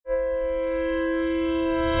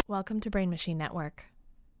Welcome to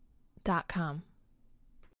BrainMachineNetwork.com.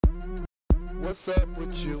 What's up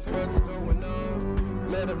with you? What's going on?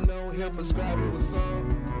 Let them know he'll prescribe you a song.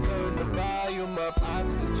 Turn the volume up, I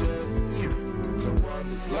suggest. To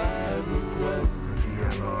Wanda's live request.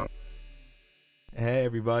 Hey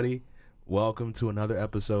everybody, welcome to another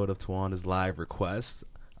episode of Tawanda's Live Request.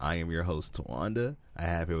 I am your host, Tawanda. I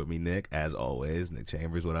have here with me Nick, as always. Nick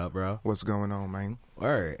Chambers, what up, bro? What's going on, man?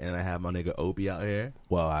 Word. And I have my nigga Opie out here.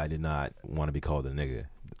 Well, I did not want to be called a nigga.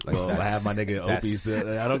 Like, Well, I have my nigga Opie.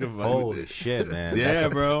 I don't give a fuck. Holy shit, man. Yeah,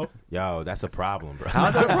 bro. Yo, that's a problem, bro.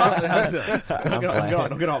 How's that a problem?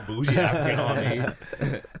 Don't get all bougie African on me.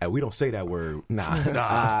 Hey, we don't say that word. Nah,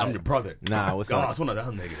 I'm your brother. Nah, what's God, up? it's one of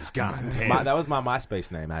them niggas. God damn. That was my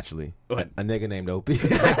MySpace name, actually. What? A nigga named Opie.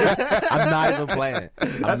 I'm not even playing.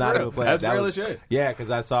 That's real as shit. Yeah, because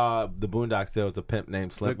I saw the Boondocks. There was a pimp named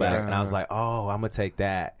Slickback, and I was like, oh, I'm gonna take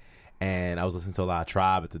that. And I was listening to a lot of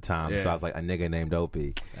Tribe at the time, so I was like, a nigga named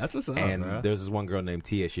Opie. That's what's up, and bro. there was this one girl named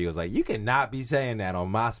Tia. She was like, you cannot be saying that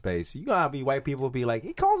on MySpace. You gotta be white people be like,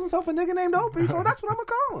 he calls himself a nigga named Opie, so that's what I'm gonna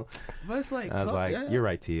call him. But it's like, I was like, yeah. you're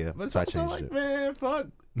right, Tia. But it's So I also changed like, it. man, fuck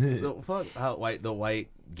how the white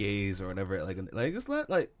gays or whatever. Like just let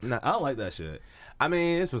Nah. I don't like that shit. I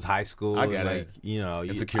mean, this was high school. I get like, it. You know,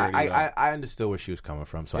 Insecurity, I understood where she was coming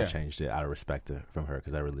from, so I Yeah. changed it out of respect from her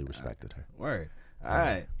because I really respected her. Word. All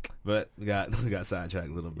right, but we got sidetracked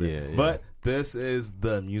a little bit. Yeah. But this is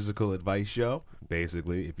the musical advice show.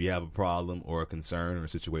 Basically, if you have a problem or a concern or a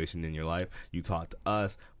situation in your life, you talk to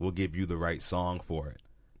us. We'll give you the right song for it.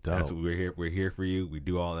 Dope. That's what we're here. We're here for you. We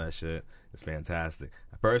do all that shit. It's fantastic.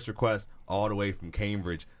 First request, all the way from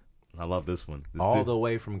Cambridge. I love this one. All the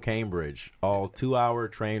way from Cambridge. All 2-hour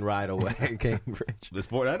train ride away in Cambridge. It's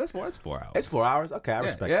 4 hours. It's 4 hours? Okay, I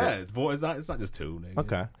respect that. It's 4. It's not just 2. Nigga.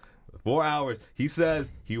 Okay. 4 hours. He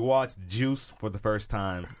says he watched Juice for the first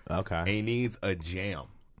time. Okay. And he needs a jam.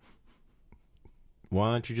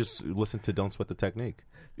 Why don't you just listen to Don't Sweat the Technique?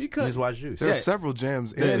 Because Just watch Juice. There's several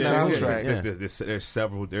gems in the soundtrack.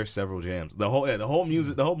 There's several jams. The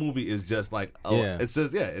whole movie is just like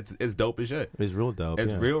it's dope as shit. It's real dope.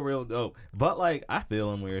 It's yeah. real dope. But like I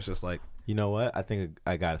feel him where it's just like You know what? I think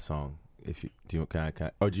I got a song. If you do, can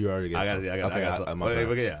I? Or do you already get? I got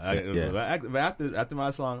But after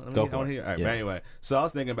my song, I want to hear. All right, Yeah. but anyway, so I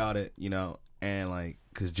was thinking about it, and like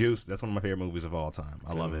because Juice, that's one of my favorite movies of all time.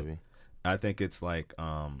 I love it. I think it's like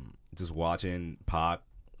just watching Pac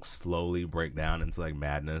slowly break down into like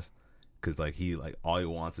madness, because like all he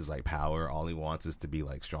wants is like power. All he wants is to be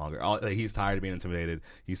like stronger. He's tired of being intimidated.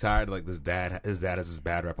 He's tired of like his dad has this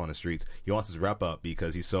bad rep on the streets. He wants his rep up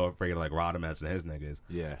because he's so afraid of like Rodimus and his niggas.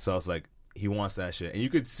 Yeah. So it's like he wants that shit, and you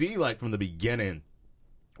could see like from the beginning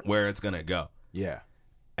where it's gonna go. Yeah.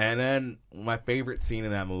 And then my favorite scene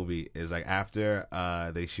in that movie is like after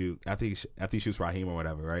he shoots Raheem or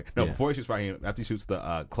whatever, right? No, Yeah. before he shoots Raheem, after he shoots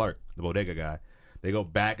the Clark, the bodega guy, they go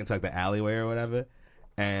back into like the alleyway or whatever,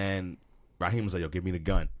 and Raheem was like, "Yo, give me the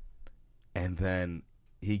gun," and then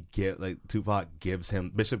Bishop gives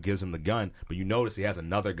him the gun, but you notice he has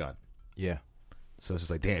another gun. Yeah. So it's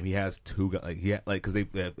just like, damn, he has two guns. Like because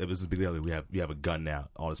it was this big deal. We have a gun now,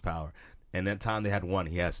 all this power, and that time they had one,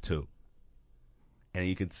 he has two. And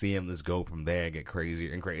you can see him just go from there and get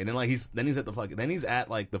crazier and crazy. And then like he's at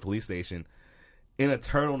the police station in a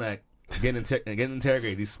turtleneck getting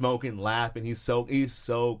interrogated. He's smoking, laughing. He's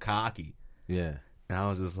so cocky. Yeah. And I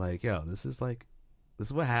was just like, yo, this is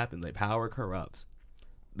what happened. Like power corrupts.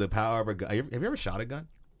 The power of a gun. Have you ever shot a gun?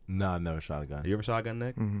 No, I've never shot a gun. Have you ever shot a gun,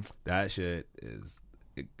 Nick? Mm-hmm. That shit is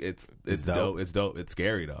it's dope. dope. It's dope. It's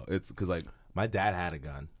scary though. It's because like My dad had a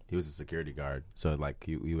gun. He was a security guard, so like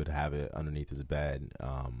he would have it underneath his bed,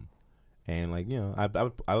 and like I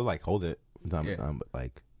would like hold it from time to time, but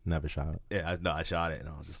like never shot it. Yeah, I shot it, and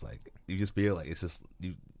I was just like, you just feel like it's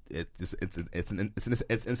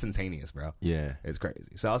instantaneous, bro. Yeah, It's crazy.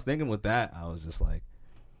 So I was thinking with that, I was just like,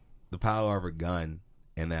 the power of a gun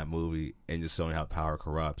in that movie, and just showing how power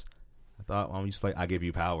corrupts. I thought, why don't you just play "I Give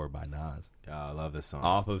You Power" by Nas yeah, I love this song.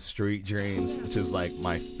 off of Street Dreams, which is like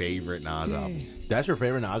my favorite Nas album. That's your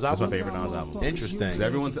favorite Nas album? That's my favorite Nas album. Interesting. 'Cause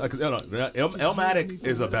everyone's Illmatic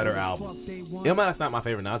is a better album. Illmatic's not my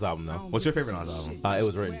favorite Nas album though. What's your favorite Nas album? It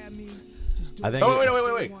was written. I think. Oh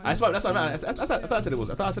wait! That's what I meant. I thought I said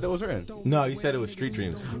it was written. No, you said it was Street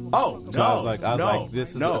Dreams. Oh So no! I was like,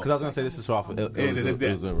 this is no. because I was gonna say this is off. It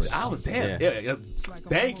was written. I was damn. Yeah. Yeah.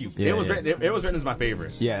 Thank you. Yeah, it was yeah. written. It was written as my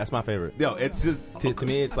favorite. Yeah, that's my favorite. Yo, it's just To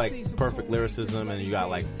me, it's like perfect lyricism, and you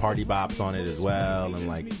got like party bops on it as well, and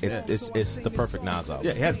like it's the perfect Nas album.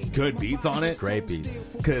 yeah. It has good beats on it. Great beats.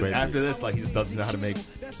 Because Great after beats. this, like he just doesn't know how to make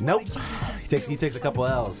Nope. He takes a couple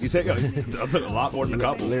L's. You take I took a lot more than a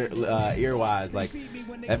couple. Ear-wise, like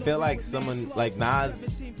I feel like someone like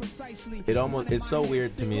Nas, it's so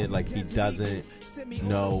weird to me that like he doesn't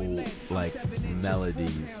know like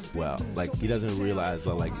melodies well. Like he doesn't realize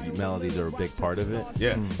that like melodies are a big part of it.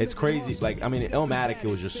 Yeah. It's crazy. Like I mean, Illmatic, it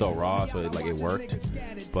was just so raw, so it worked.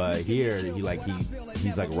 But here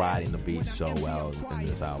he's like riding the beat so well in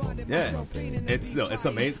this album. Yeah, it's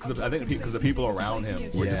amazing because I think because the people around him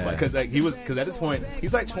were just like because at this point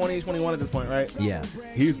he's like 20, 21 at this point, right? Yeah,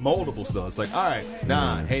 he's moldable still. It's like, all right,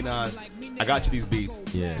 hey Nas, I got you these beats.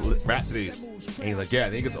 Yeah, rap to these. And he's like, yeah.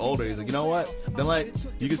 Then he gets older. He's like, you know what? Then like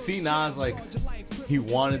you can see Nas like he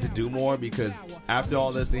wanted to do more because after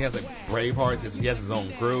all this, he has like Bravehearts. He has his own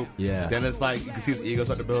group. Yeah. Then it's like you can see the ego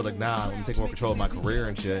start to build. Like, nah, I'm taking more control of my career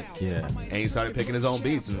and shit. Yeah. And he started picking his own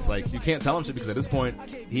beats, and it's like you can't tell him shit because at this point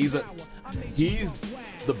he's the top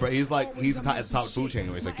of the food chain.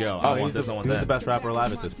 Where he's like, yo, I want this, I want that. He's the best rapper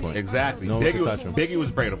alive at this point. Exactly. No one could touch him. Biggie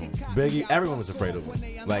was afraid of him. Everyone was afraid of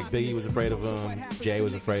him. Like Biggie was afraid of him. Jay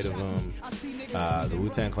was afraid of him. The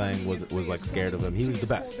Wu-Tang Clan was like scared of him. He was the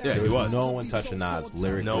best. Yeah, there he was. No one touching Nas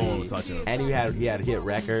lyrically. No one was touching him. And he had hit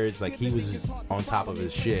records. Like he was on top of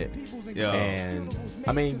his shit. Yo. And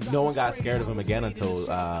I mean, no one got scared of him again until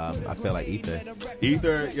I feel like Ether,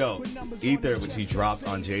 which he dropped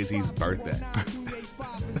on Jay-Z's birthday.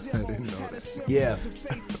 I didn't know that. Yeah,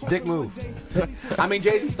 dick move. I mean,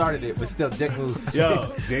 Jay-Z started it, but still, dick move.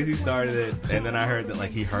 Yo, Jay-Z started it, and then I heard that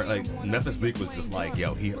like he heard like Memphis Bleak was just like,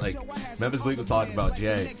 yo, Memphis Bleak was talking about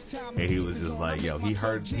Jay, and he was just like, yo, he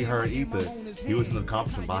heard Ether. He was in the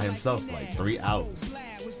competition by himself for like 3 hours.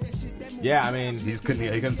 Yeah, I mean, he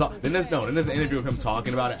couldn't talk. Then there's an interview of him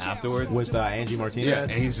talking about it afterwards with Angie Martinez. Yeah,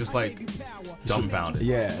 and he's just like dumbfounded.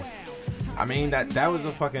 Yeah. I mean that was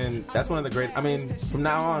that's one of the great. I mean, from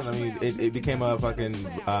now on, I mean it became a fucking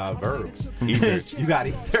verb. Ether. You got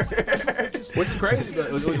ether. Which is crazy,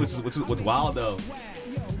 but what's wild though.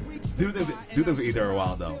 Do things with Ether are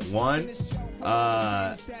wild though. One,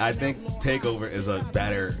 I think Takeover is a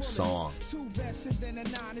better song.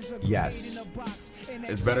 Yes.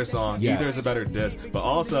 It's a better song. Yes. Ether is a better disc. But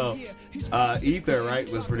also, Ether, right,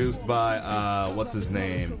 was produced by, what's his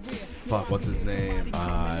name?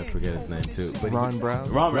 I forget his name too. But Ron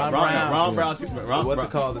Browz. Ron Browz. What's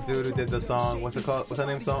it called? The dude who did the song. What's it called? What's that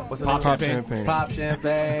name? Song? What's the Pop name? Champagne. Pop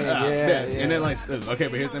Champagne. Yeah. And then like, okay,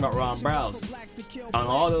 but here's the thing about Ron Browz. On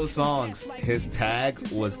all those songs, his tag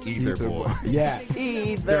was Ether Boy. Yeah.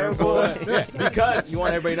 Ether Boy. Yeah, because you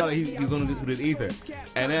want everybody to know that he was one who did Ether.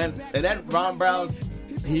 And then Ron Browz,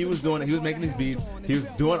 he was making these beats. He was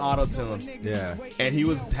doing auto-tune. Yeah. And he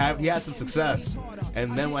had some success.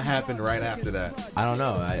 And then what happened right after that? I don't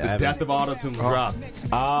know. The death of auto-tune dropped.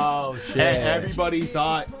 Oh shit! And everybody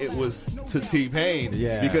thought it was to T-Pain.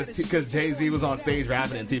 Yeah. Because Jay-Z was on stage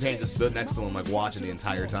rapping and T-Pain just stood next to him like watching the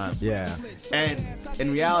entire time. Yeah. And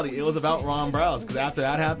in reality, it was about Ron Browz because after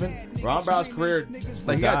that happened, Ron Browz's career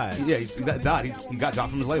he died. He got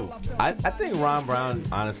dropped from his label. I think Ron Brown,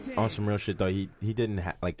 honest on some real shit though, he didn't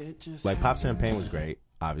like Pop Champagne was great,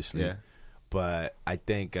 obviously. Yeah. But I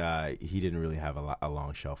think he didn't really have a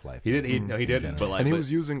long shelf life. He didn't. But he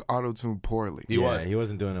was using auto-tune poorly. He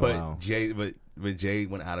wasn't doing it well. But Jay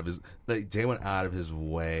went out of his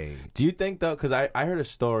way. Do you think though? Because I heard a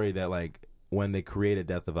story that like when they created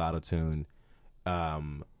Death of Autotune,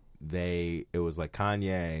 it was like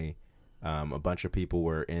Kanye, a bunch of people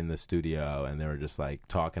were in the studio and they were just like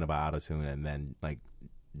talking about autotune, and then like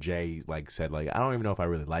Jay like said like I don't even know if I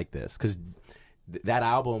really like this because. That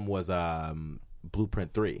album was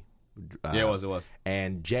Blueprint 3. Yeah, it was.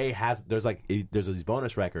 And Jay there's these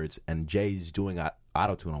bonus records, and Jay's doing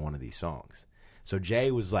autotune on one of these songs. So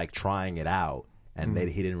Jay was like trying it out, and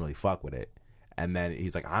he didn't really fuck with it. And then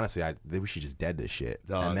he's like, honestly, we should just dead this shit.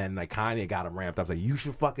 Dog. And then like Kanye got him ramped up. Like, you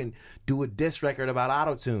should fucking do a diss record about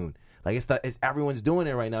autotune. Like it's everyone's doing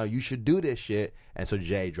it right now. You should do this shit. And so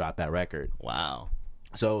Jay dropped that record. Wow.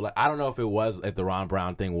 So like I don't know if the Ron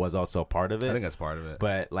Brown thing was also part of it. I think that's part of it.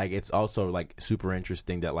 But like it's also like super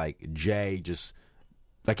interesting that like Jay just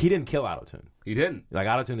like he didn't kill autotune. He didn't. Like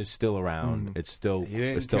autotune is still around. It's still he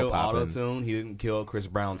didn't kill autotune. He didn't kill Chris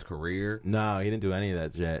Brown's career. No, he didn't do any of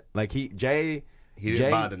that shit. Like Jay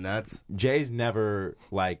didn't buy the nuts. Jay's never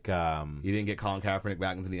like he didn't get Colin Kaepernick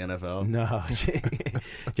back into the NFL. No,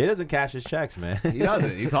 Jay doesn't cash his checks, man. He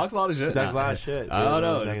doesn't. He talks a lot of shit. He talks a lot of shit. I don't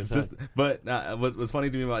know. It's just, but what's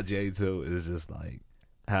funny to me about Jay too is just like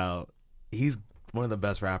how he's one of the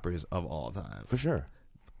best rappers of all time. For sure,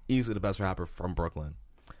 easily the best rapper from Brooklyn.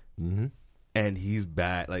 Mm-hmm. And he's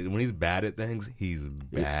bad. Like when he's bad at things, he's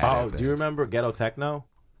bad. Oh, do you remember Ghetto Techno?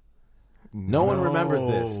 No one remembers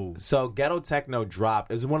this. So Ghetto Techno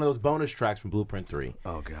dropped. It was one of those bonus tracks from Blueprint 3.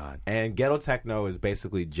 Oh God. And Ghetto Techno is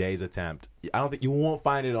basically Jay's attempt. I don't think you won't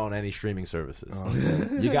find it on any streaming services.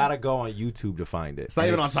 You gotta go on YouTube to find it. It's not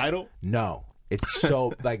even on Tidal? No. It's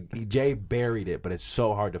so like Jay buried it, but it's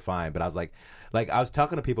so hard to find. But I was like I was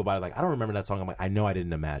talking to people about it, like, I don't remember that song. I'm like, I know I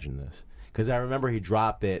didn't imagine this. Because I remember he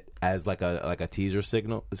dropped it as like a teaser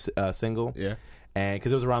single. Yeah. And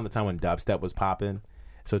because it was around the time when dubstep was popping.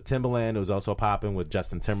 So Timbaland was also popping with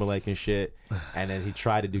Justin Timberlake and shit, and then he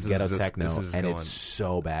tried to do Ghetto Techno, and it's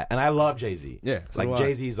so bad. And I love Jay-Z. Yeah, so like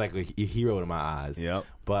Jay-Z's like a hero in my eyes. Yep.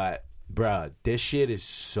 But bruh, this shit is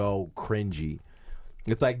so cringy.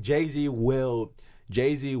 It's like Jay-Z will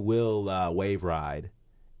wave ride,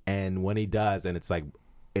 and when he does, and it's like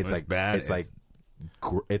bad. It's like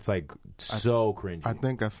so cringy. I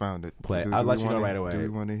think I found it. Play. I'll let you know right away. Do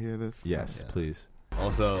you want to hear this? Yes, please.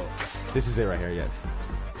 Also, this is it right here. Yes.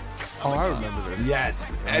 Oh, I remember this.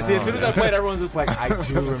 Yes. See, as soon as I played, everyone's just like, I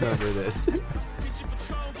do remember this.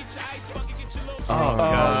 God.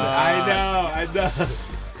 I know.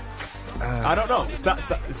 I don't know. Stop it.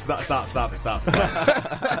 Stop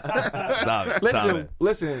it.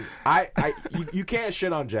 Listen. You can't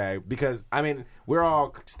shit on Jay because I mean we're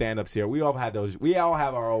all stand-ups here. We all have those. We all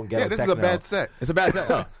have our own ghetto. Yeah, this techno. is a bad set. It's a bad set.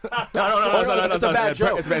 No. It's a bad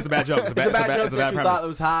joke. It's a bad joke. It's a bad joke that you thought it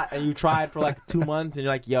was hot and you tried for like 2 months and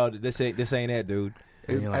you're like, yo, this ain't it, dude.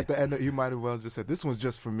 At the end, you might have well just said, "This one's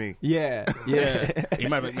just for me." Yeah. You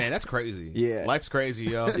might be, man, that's crazy. Yeah. Life's crazy,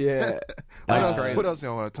 yo. Yeah. What else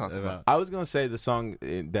y'all want to talk about? I was gonna say the song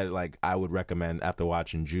that like I would recommend after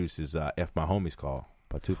watching Juice is "If My Homies Call"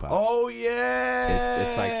 by Tupac. Oh yeah,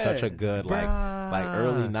 it's like such a good like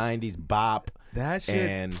early '90s bop. That shit,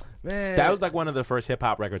 and man, that was like one of the first hip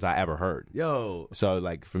hop records I ever heard. Yo, so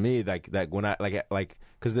like for me, like when I like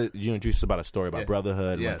because Juice is about a story about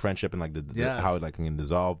brotherhood and like friendship and like how it like can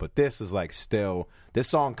dissolve. But this is like still this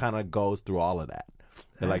song kind of goes through all of that.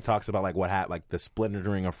 It like talks about like what happened, like the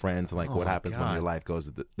splintering of friends and like what happens when your life goes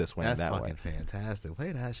this way and that way. That's fucking fantastic.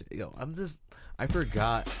 Play that shit. Yo, I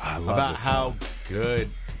forgot about how good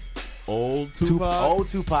old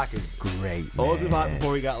Tupac is great. Old man. Tupac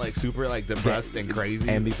before he got like super like depressed and crazy,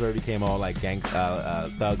 and before it became all like gang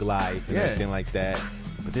thug life and everything like that.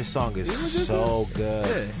 But this song is so good.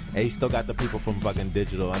 Yeah. And he still got the people from fucking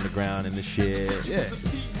Digital Underground and the shit. Yeah.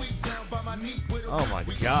 Oh my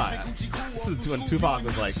god. This is when Tupac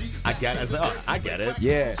was like, I get it. I was like, oh, I get it.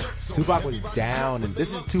 Yeah. Tupac was down, and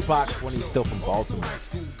this is Tupac when he's still from Baltimore.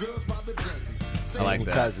 I like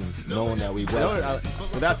that. Cousins, knowing that we well.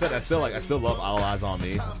 With that said, I still love All Eyes on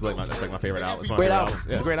Me. It's like my favorite album. It's my great album.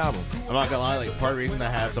 Yeah. It's a great album. I'm not gonna lie. Like part of the reason I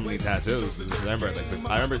have so many tattoos is I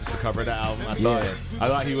remember just the cover of the album. I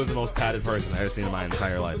thought he was the most tatted person I've ever seen in my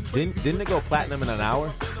entire life. Didn't it go platinum in an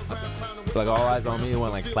hour? Like All Eyes on Me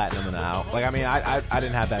went like platinum in an hour. Like I mean, I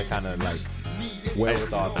didn't have that kind of like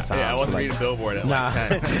wherewithal at the time. Yeah, I wasn't reading Billboard at like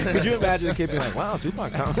 10. Could you imagine a kid being like, "Wow,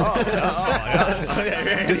 Tupac, Tom."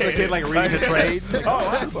 Yeah. Just a kid like reading the trades. Like,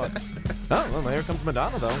 oh, Tupac. Oh, well, here comes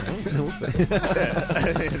Madonna, though. We'll see.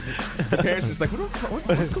 The parents just like,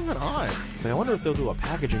 what's going on? Like, I wonder if they'll do a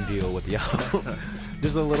packaging deal with the album.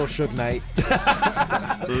 Just a little Suge Knight.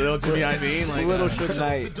 Little Jimmy Iovine, like little Suge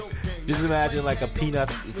Knight. Just imagine like a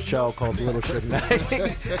Peanuts show called Little Suge Knight.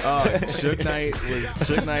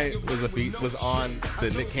 Suge Knight was on the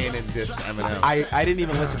Nick Cannon disc Eminem. I didn't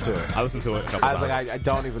even listen to it. I listened to it a couple times. I was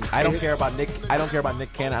like, I don't care about Nick. I don't care about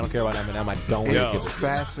Nick Cannon. I don't care about Eminem. I don't. It's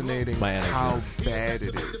fascinating how bad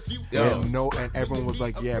it is. And everyone was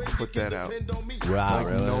like, "Yeah, put that out." Wow,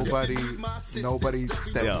 like really? nobody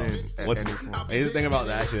stepped in at any point. Here's the thing about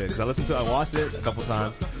that shit, because I watched it a couple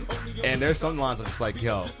times, and there's some lines I'm just like,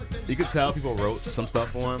 yo, you could tell people wrote some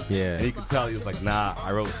stuff for him. Yeah. And you could tell he was like, nah,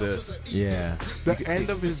 I wrote this. Yeah. The end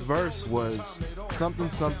of his verse was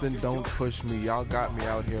something, don't push me. Y'all got me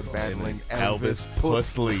out here battling Elvis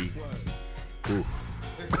Pusley. Oof.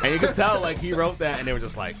 And you could tell like he wrote that, and they were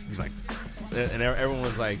just like, he's like, and everyone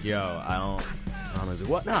was like, yo, I don't know. He's like,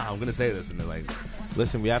 what? Nah, I'm gonna say this, and they're like,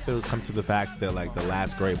 listen, we have to come to the facts that like the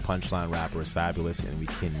last great punchline rapper is Fabulous, and we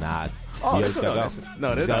cannot. There's more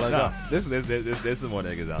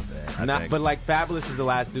niggas out there. But like Fabulous is the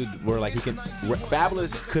last dude where like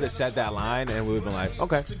Fabulous could have said that line and we would have been like,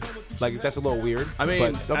 okay, like that's a little weird. I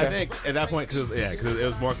mean, but, okay. I think at that point because it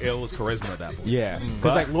was charisma at that point. Yeah,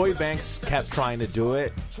 because like Lloyd Banks kept trying to do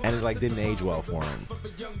it and it like didn't age well for him.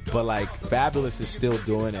 But like Fabulous is still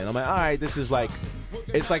doing it. I'm like, all right, this is like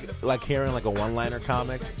it's like hearing like a one-liner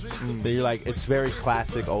comic. That you're like, it's very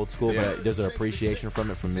classic, old school, but there's an appreciation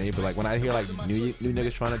from it for me. But like when I hear like new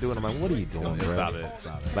niggas trying to do it, I'm like, what are you doing, bro? Stop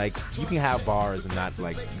it. Like you can have bars and not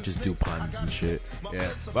like just do puns and shit.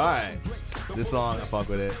 Yeah. But all right. This song, I fuck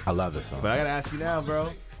with it. I love this song. But I gotta ask you now,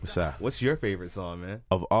 bro. What's that? What's your favorite song, man?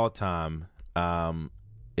 Of all time,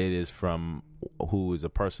 it is from who is a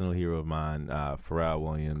personal hero of mine, Pharrell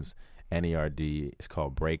Williams, NERD. It's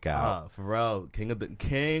called Breakout. Pharrell, king of the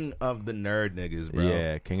nerd niggas, bro.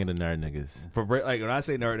 Yeah, king of the nerd niggas. Like when I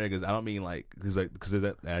say nerd niggas, I don't mean like because there's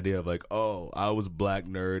that idea of like, oh, I was a black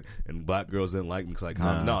nerd and black girls didn't like me. Cause like,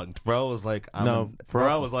 no, Pharrell was like,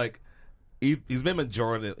 Pharrell was like, he's been a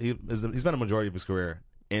majority of his career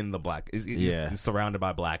in the black. He's surrounded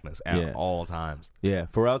by blackness at all times. Yeah,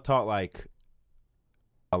 Pharrell taught like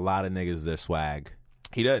a lot of niggas their swag.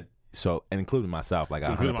 He did. So, and including myself, like 100%.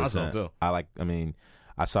 Including myself too. I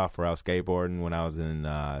saw Pharrell skateboarding when I was in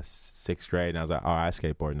 6th grade, and I was like, oh, I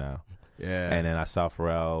skateboard now. Yeah. And then I saw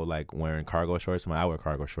Pharrell like wearing cargo shorts. I wear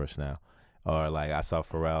cargo shorts now. Or like I saw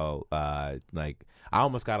Pharrell like I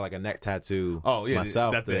almost got like a neck tattoo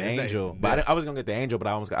myself, the angel. But I was gonna get the angel, but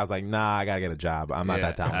I was like, nah, I gotta get a job. I'm not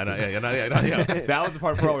that talented. That was the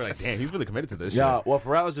part of Pharrell where like, damn, he's really committed to this shit. Well,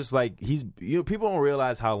 Pharrell is just like people don't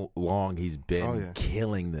realize how long he's been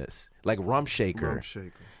killing this. Like Rump Shaker.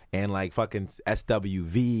 And like fucking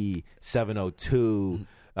SWV 702,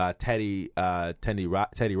 Teddy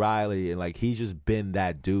Riley, and like he's just been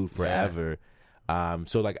that dude forever.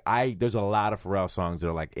 So like there's a lot of Pharrell songs that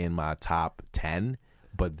are like in my top 10,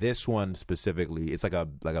 but this one specifically, it's like a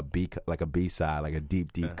B-side, like a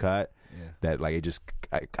deep cut that like it just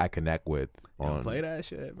I connect with. Play that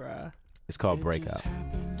shit, bro. It's called Breakout.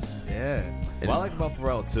 Yeah. What I like about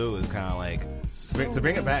Pharrell too is kind of like to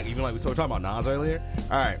bring it back, even like we were talking about Nas earlier.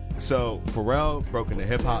 All right, so Pharrell broke into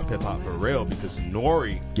hip hop for real because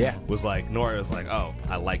Nori was like, oh,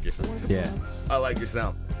 I like your sound. Yeah, I like your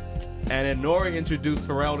sound. And then Nori introduced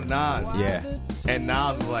Pharrell to Nas. Yeah. And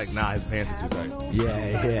Nas was like, nah, his pants are too tight.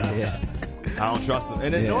 Yeah. I don't trust him.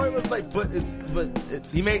 And then Nori was like, but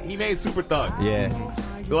he made Super Thug. Yeah.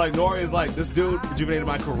 Like Nori is like, this dude rejuvenated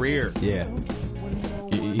my career. Yeah.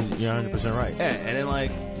 You're 100% right. Yeah. And then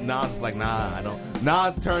like Nas was like, nah, I don't.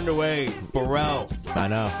 Nas turned away Pharrell. I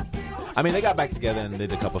know. I mean, they got back together and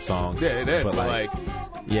did a couple songs. Yeah, they did. But like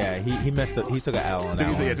yeah, he messed up. He took an L on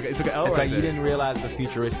that one. He took an L. It's right like there. You didn't realize the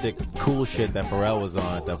futuristic, cool shit that Pharrell was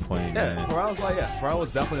on at that point. Yeah, man. Pharrell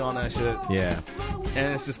was definitely on that shit. Yeah,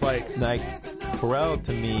 and it's just like Pharrell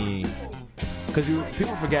to me, because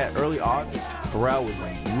people forget early aughts, Pharrell was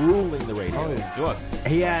like ruling the radio. Oh, yeah. He was.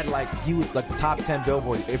 He was like the top 10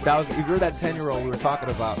 Billboard. If you're that 10-year-old we were talking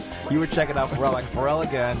about, you were checking out Pharrell, like Pharrell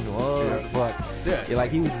again. What the fuck? Yeah.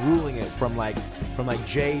 Like he was ruling it from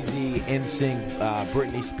Jay-Z, NSYNC,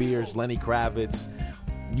 Britney Spears, Lenny Kravitz.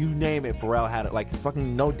 You name it, Pharrell had it. Like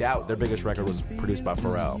fucking no doubt, their biggest record was produced by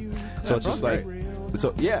Pharrell. So it's just like,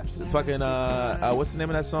 so yeah, fucking what's the name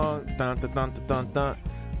of that song? Dun, dun, dun, dun, dun.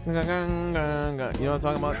 You know what I'm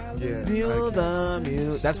talking about? Yeah. Feel the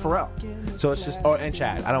music. That's Pharrell. So it's just, and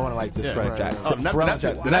Chad. I don't want to like discredit Chad. Oh, the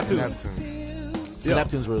Neptunes. The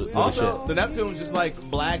Neptunes were really also shit. The Neptunes just like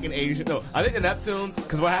black and Asian. No, I think the Neptunes,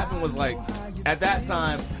 because what happened was like at that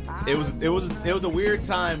time it was a weird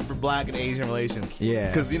time for black and Asian relations. Yeah,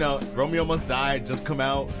 because Romeo Must Die had just come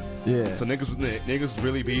out. Yeah, so niggas was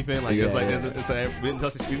really beefing. Like it's like we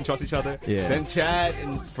didn't trust each other. Yeah. Then Chad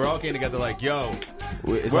and Pharrell came together like, yo,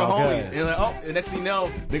 we're good. homies. And like, the next thing you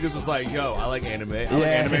know, niggas was like, yo, I like anime. I like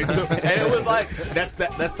anime too. And it was like that's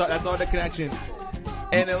all the connection.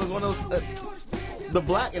 And it was one of those. The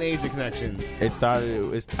black and Asian connection. I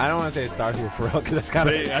don't want to say it started with Pharrell because that's kind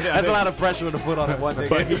of that's a lot of pressure to put on one thing.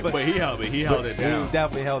 But he held it. He held it down. He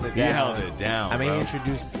definitely held it down. He held it down. I mean, he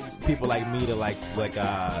introduced people like me to like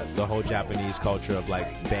the whole Japanese culture of like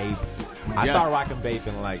Bape. I started rocking Bape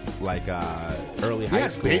in like early high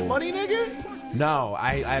school. Bape money, nigga? No,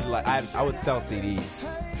 I would sell CDs.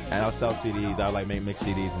 And I would sell CDs. I would like make mix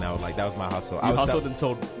CDs, and I would like that was my hustle. You hustled and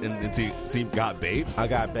sold until you got Bape? I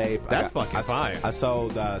got Bape. That's fucking fire. I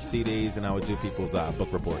sold CDs, and I would do people's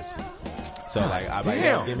book reports. So like, I'm like,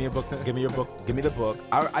 yeah, give me a book, give me your book, give me the book.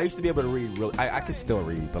 I used to be able to read. Really, I could still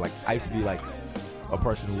read, but like I used to be like a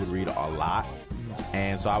person who would read a lot,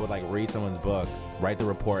 and so I would like read someone's book, write the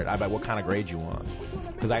report. I'd be like, what kind of grade you want?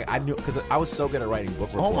 Because I knew, because I was so good at writing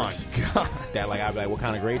book reports. Oh my god! That like I'd be like, what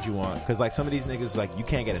kind of grade you want? Because like some of these niggas like you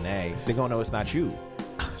can't get an A, they're gonna know it's not you.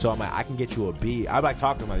 So I'm like, I can get you a B. I'd like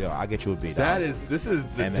talking to them like, yo, I'll get you a B. This is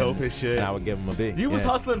the dopest shit. And I would give them a B. You was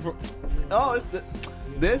hustling for. Oh,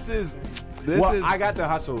 this is. I got the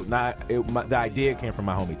hustle. The idea came from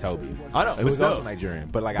my homie Toby. I know. It was also Nigerian,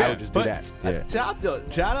 but like I would just do that. Yeah.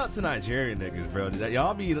 Shout out to Nigerian niggas, bro.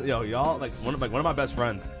 Y'all be y'all like one of my best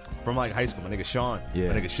friends from like high school. My nigga Sean. Yeah.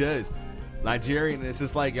 My nigga Shiz. Nigerian. It's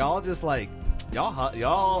just like y'all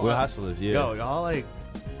we're hustlers. Yeah. Yo, y'all like.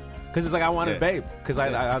 Because it's like I wanted Babe. Because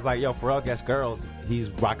I was like, yo, Pharrell gets girls. He's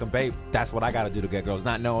rocking Babe. That's what I got to do to get girls.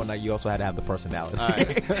 Not knowing that you also had to have the personality. All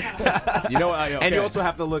right. You know what? And you also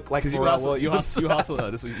have to look like Pharrell Williams. You hustle.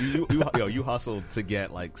 You hustled to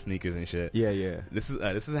get like sneakers and shit. Yeah. This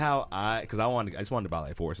is how I just wanted to buy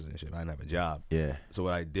like Forces and shit. I didn't have a job. Yeah. So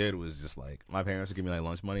what I did was just like my parents would give me like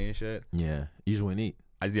lunch money and shit. Yeah. You just wouldn't eat.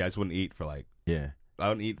 I just wouldn't eat for like. Yeah.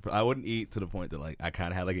 I wouldn't eat to the point that like I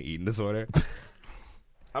kind of had like an eating disorder.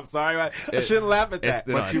 I'm sorry, I shouldn't laugh at that.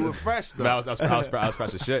 But you were fresh though. I was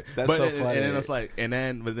fresh as shit. That's so funny. And then it's like, the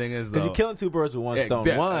thing is, because you're killing two birds with one stone.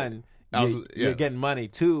 One, you're getting money.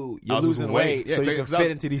 Two, you're losing weight, so you can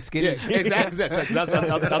fit into these skinny jeans. Exactly.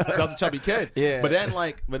 I was a chubby kid. Yeah. But then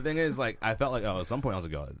the thing is, like, I felt like, at some point I was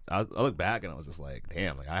like, I look back and I was just like,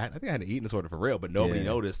 damn, like I think I had an eating disorder for real, but nobody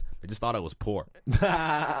noticed. They just thought I was poor.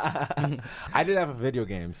 I did that for video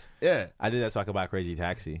games. Yeah. I did that so I could buy a Crazy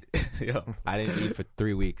Taxi. Yo. I didn't eat for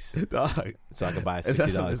 3 weeks. Dog. So I could buy a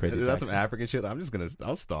 $60 Crazy Taxi. Is that some African shit?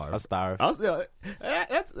 I'll starve. I'll starve.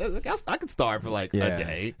 I could starve for like a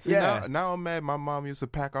day. See, now I'm mad. My mom used to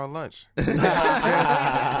pack our lunch. We didn't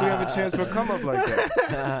have a chance for a come up like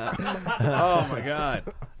that. Oh my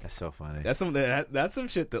god, that's so funny. That's some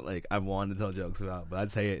shit that like I wanted to tell jokes about, but I'd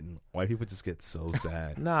say it and white people just get so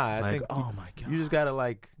sad. I think oh my god, you just gotta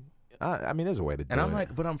like. I mean, there's a way to do it. And I'm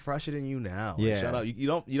like, but I'm fresher than you now. Yeah. Like, shut up. You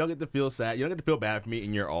don't get to feel sad. You don't get to feel bad for me,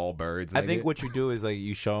 and you're all birds. I think what you do is like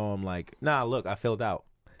you show them like, nah, look, I filled out.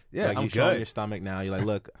 Yeah, like I'm you show them your stomach now. You're like,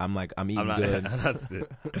 look, I'm eating good.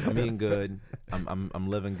 I'm eating good. I'm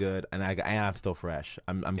living good, and I'm still fresh.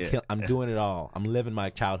 I'm doing it all. I'm living my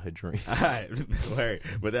childhood dreams. All right,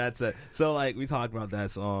 but that's it. So like we talked about that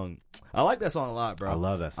song. I like that song a lot, bro. I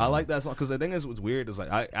love that song. I like that song because the thing is, what's weird is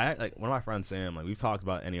like I like one of my friends Sam. Like we've talked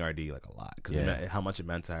about NERD like a lot because how much it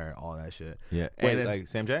meant to her, all that shit. Yeah. Wait, like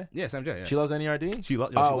Sam J? Yeah, Sam J. Yeah. She loves NERD.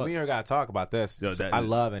 We gotta talk about this. I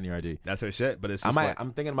love NERD. That's her shit. But it's just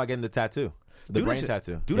I'm thinking about getting the tattoo, the brain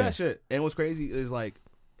tattoo. Do that shit. And what's crazy is like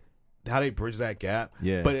how they bridge that gap.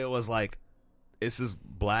 Yeah. But it was like it's this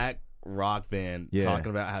black rock band talking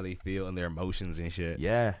about how they feel and their emotions and shit.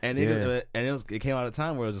 Yeah. And it came out at a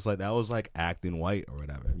time where it was just like that was like acting white or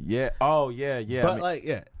whatever. Yeah. Oh yeah. But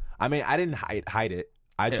I mean, I didn't hide it.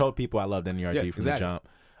 I told people I loved NERD from the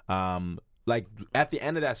jump. Like at the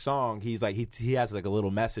end of that song, he's like he has like a little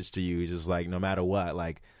message to you. He's just like, no matter what,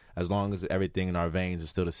 like as long as everything in our veins is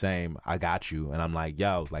still the same, I got you. And I'm like,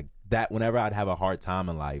 yo, like that. Whenever I'd have a hard time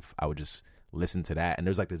in life, I would just listen to that. And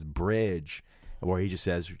there's like this bridge where he just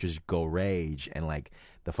says, just go rage, and like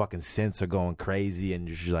the fucking synths are going crazy, and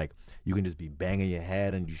you're just like, you can just be banging your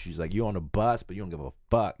head, and she's like, you're on a bus, but you don't give a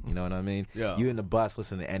fuck. You know what I mean? Yeah. You in the bus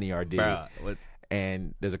listening to NERD.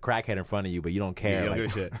 And there's a crackhead in front of you, but you don't care. You don't give a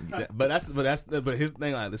shit. But his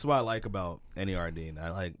thing, like, this is what I like about NERD.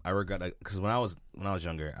 And I regret because when I was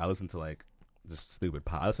younger, I listened to like just stupid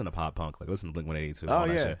pop. I listened to pop punk, like listen to Blink 182. Oh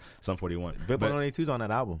yeah, Sum 41. Blink 182's on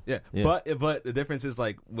that album. Yeah. But the difference is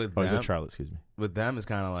like with them. Good Charlotte, excuse me. With them, it's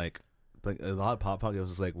kind of like a lot of pop punk. It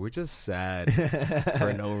was just like we're just sad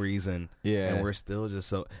for no reason. Yeah, and we're still just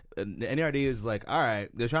so. NERD is like, all right,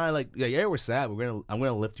 they're trying to like, yeah, we're sad. But I'm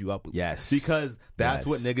gonna lift you up. Yes, because that's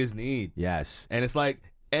what niggas need. Yes, and it's like.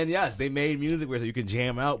 And yes, they made music where you can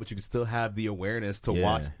jam out, but you can still have the awareness to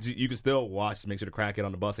watch. You can still watch to make sure the crackhead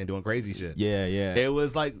on the bus ain't doing crazy shit. Yeah. It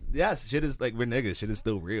was like, yes, shit is like, we're niggas. Shit is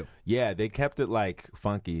still real. Yeah, they kept it like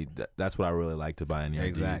funky. That's what I really liked about NERD.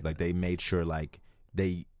 Exactly. Like they made sure like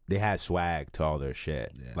they had swag to all their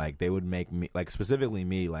shit. Yeah. Like they would make me, like specifically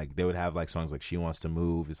me, like they would have like songs like She Wants to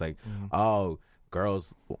Move. It's like, oh,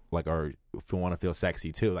 girls like are if you want to feel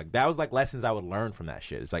sexy too. Like that was like lessons I would learn from that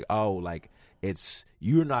shit. It's like, oh, like it's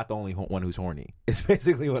you're not the only one who's horny. It's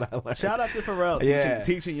basically what I learned. Shout out to Pharrell,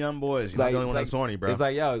 teaching young boys. You're not the only one that's horny, bro. It's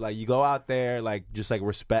like, yo, like you go out there, like just like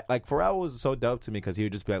respect. Like Pharrell was so dope to me because he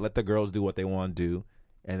would just be like, let the girls do what they want to do,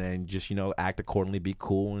 and then just act accordingly, be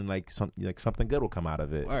cool, and like something good will come out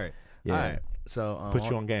of it. All right, yeah. All right. So put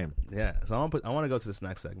you on game. Yeah. So I want to go to this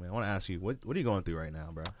next segment. I want to ask you, what are you going through right now,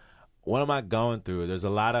 bro? What am I going through? There's a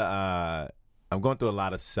lot of I'm going through a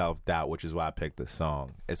lot of self-doubt, which is why I picked this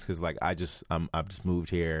song. It's because like I've just moved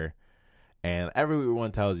here, and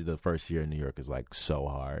everyone tells you the first year in New York is like so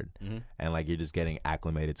hard, and like you're just getting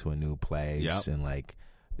acclimated to a new place, and like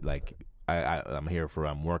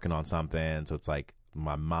I'm working on something, so it's like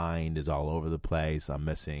my mind is all over the place. I'm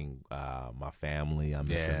missing my family. I'm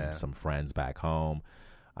missing some friends back home.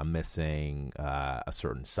 I'm missing a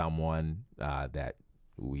certain someone that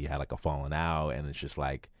we had like a falling out, and it's just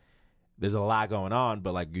like there's a lot going on.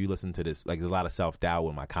 But like you listen to this, like there's a lot of self-doubt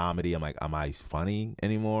with my comedy. I'm like, am I funny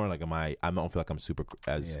anymore? Like, I don't feel like I'm super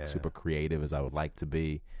creative as I would like to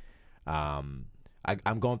be. I'm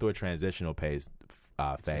going through a transitional phase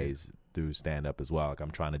through stand-up as well. Like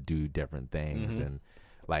I'm trying to do different things, and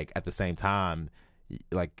like at the same time,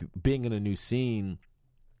 like being in a new scene,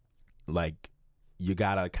 like you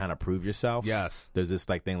gotta kind of prove yourself. Yes. There's this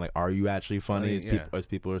like thing like, are you actually funny? As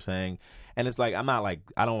people are saying, and it's like I'm not like,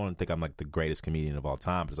 I don't want to think I'm like the greatest comedian of all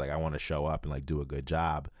time. But it's like I want to show up and like do a good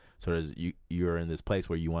job. So you're in this place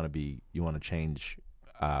where you want to change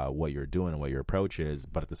what you're doing and what your approach is,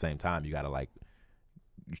 but at the same time you gotta like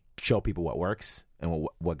show people what works and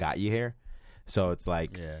what got you here. So it's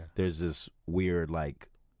like there's this weird like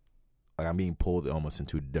I'm being pulled almost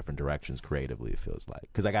into different directions creatively. It feels like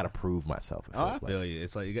because I got to prove myself. I feel you.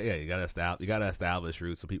 It's like you got to establish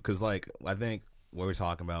roots. So people, because like I think what you're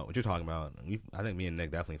talking about, I think me and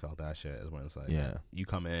Nick definitely felt that shit. Is when it's like you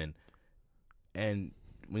come in, and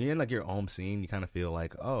when you're in like your home scene, you kind of feel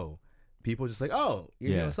like people just like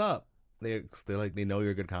what's up. They like they know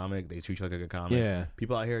you're a good comic. They treat you like a good comic. Yeah.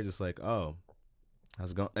 People out here are just like how's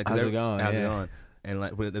it going? Like, how's it going? And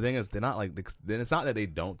like, but the thing is, they're not like. Then it's not that they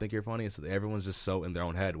don't think you're funny. It's that everyone's just so in their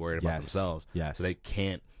own head, worried about themselves. Yes. So they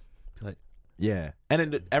can't. Like, and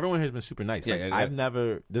then everyone has been super nice. Like, I've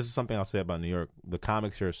never. This is something I'll say about New York. The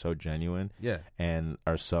comics here are so genuine. And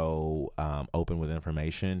are so open with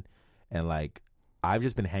information, and like I've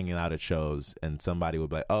just been hanging out at shows, and somebody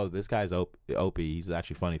would be like, "Oh, this guy's Opie. He's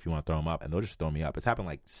actually funny if you want to throw him up," and they'll just throw me up. It's happened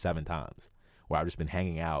like 7 times. Where I've just been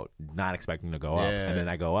hanging out, not expecting to go up, and then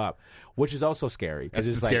I go up, which is also scary because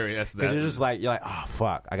it's like, scary. Because you're just like, you're like, oh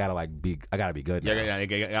fuck, I gotta be good. Now. Yeah,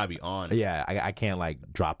 you gotta be on. Yeah, I can't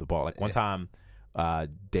like drop the ball. Like one time,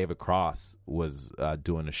 David Cross was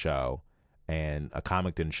doing a show, and a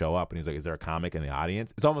comic didn't show up, and he's like, "Is there a comic in the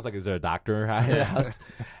audience?" It's almost like, "Is there a doctor at the house?"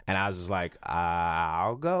 And I was just like,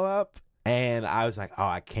 "I'll go up," and I was like, "Oh,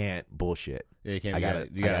 I can't bullshit." Yeah, you can't.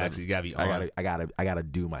 You gotta be on. I gotta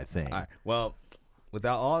do my thing. All right. Well,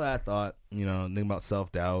 without all that thought, thinking about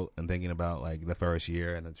self-doubt and thinking about like the first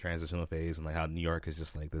year and the transitional phase and like how New York is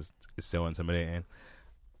just like this, is so intimidating.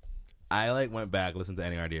 I like went back, listened to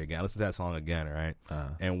NERD again. I listened to that song again, right?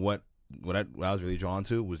 And what I was really drawn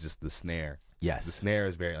to was just the snare. Yes, the snare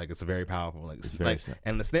is very like, it's a very powerful and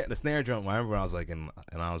the snare drum. I remember when I was like in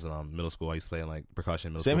middle school, I used to play in like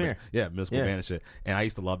percussion. Middle school band and shit. And I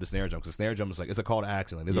used to love the snare drum because the snare drum is like, it's a call to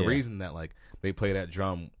action. Like, there's a reason that like they play that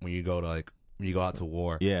drum when you go out to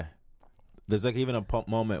war. Yeah, there's like even a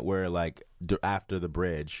moment where like after the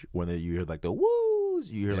bridge when you hear like the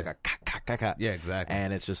woos, you hear like a ka. Yeah, exactly.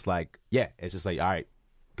 And it's just like all right,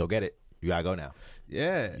 go get it. You gotta go now.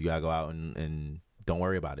 Yeah, you gotta go out and don't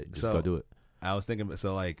worry about it. Just go do it. I was thinking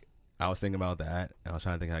about that, and I was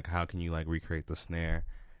trying to think like, how can you like recreate the snare?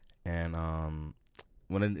 And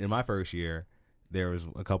when in my first year, there was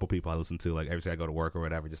a couple people I listened to like every time I go to work or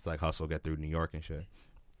whatever, just to like hustle, get through New York and shit.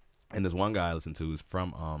 And there's one guy I listened to who's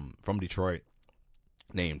from Detroit,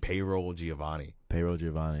 named Payroll Giovanni. Payroll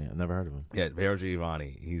Giovanni, I've never heard of him. Yeah, Payroll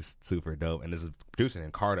Giovanni, he's super dope. And there's a producer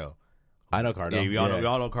named Cardo. I know Cardo. Yeah, we all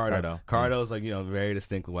know Cardo. Cardo's like, very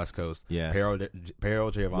distinct West Coast. Yeah. Payroll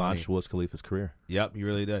Giovanni launched Wiz Khalifa's career. Yep, he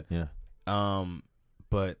really did. Yeah.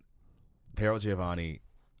 But Payroll Giovanni,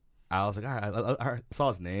 I was like, all right, I saw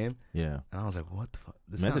his name. Yeah. And I was like, what the fuck?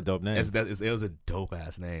 That's a dope name. It was a dope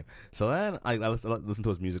ass name. So then I listened to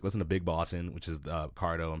his music, listened to Big Bossin', which is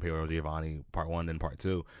Cardo and Payroll Giovanni, part 1 and part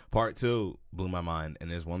 2. Part 2 blew my mind, and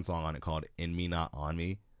there's one song on it called In Me Not On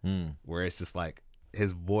Me, where it's just like,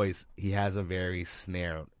 his voice, he has a very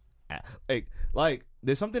snare, like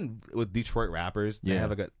there's something with Detroit rappers. They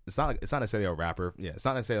have like it's not necessarily a rapper. Yeah, it's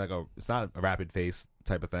not necessarily it's not a rapid face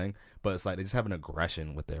type of thing, but it's like they just have an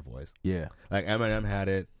aggression with their voice. Yeah, like Eminem had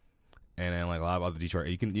it, and then like a lot of other Detroit.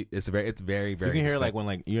 It's very You can hear it like when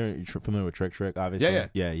like you're familiar with Trick, obviously.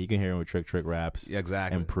 Yeah. You can hear him with Trick raps. Yeah,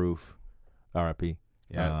 exactly. And Proof, R.I.P.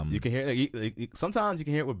 Yeah, you can hear sometimes you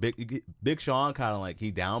can hear it with Big Sean, kind of like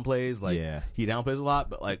he downplays, he downplays a lot,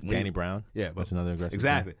 but like Danny Brown, but that's another aggressive.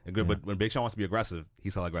 Exactly, but when Big Sean wants to be aggressive,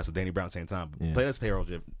 he's all aggressive. Danny Brown at the same time. Yeah. Play this Payroll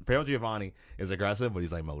Giovanni is aggressive, but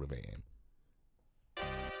he's like motivating.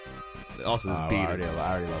 Also, this beat, I already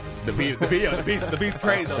love it. The beat's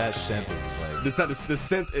crazy. That synth is like the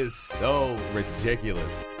synth is so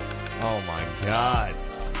ridiculous. Oh my god,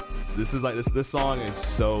 this is like this song is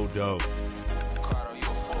so dope.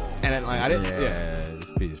 And then like I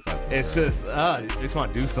didn't, He's fucking It's great. just, you just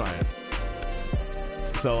want to do something.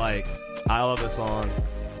 So like, I love this song.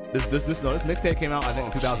 This mixtape came out I think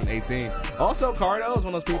in 2018. Also, Cardo is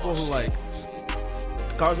one of those people who like.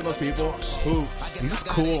 Cardo's one of those people who he's just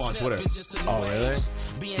cool on Twitter. Oh, really?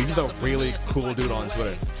 He's just a really cool dude on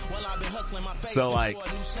Twitter. So like,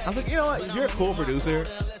 I was like, you know what? If you're a cool producer,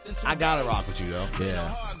 I gotta rock with you though.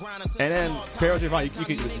 Yeah. And then Pharaoh Giovanni,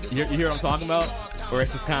 you hear what I'm talking about? Where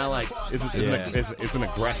it's just kind of like it's an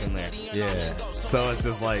aggression there. Yeah. So it's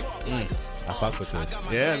just like, I fuck with this.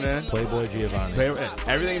 yeah, man. Playboy Giovanni.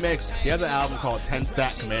 Everything he makes. He has an album called 10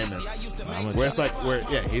 Stat Commandments, where it's like,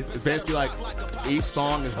 it's basically like each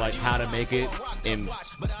song is like how to make it in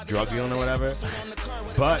drug dealing or whatever,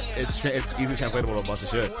 but it's easily translatable to a bunch of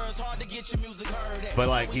shit. But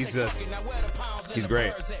like he's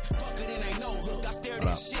great.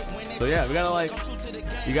 So yeah, we gotta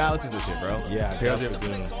you gotta listen to this shit, bro. Yeah,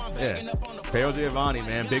 Pharaoh Giovanni,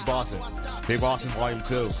 man, Big Bossin Volume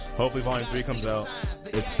 2. Hopefully Volume 3 comes out.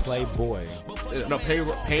 It's Playboy. No,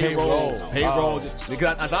 payroll. Oh.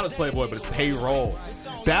 Because I thought it was Playboy, but it's payroll.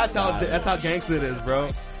 That's how gangsta it is, bro.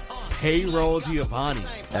 Payroll Giovanni.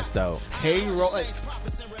 That's dope. Payroll.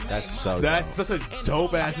 That's so That's dope. such a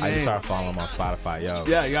dope ass name. I just started following him on Spotify, yo.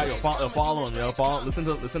 Yeah, you got follow him, yo. Listen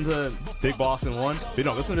to Big Bossin 1.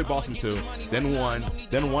 No, listen to Big Bossin 2, then 1,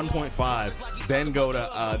 then 1.5, then go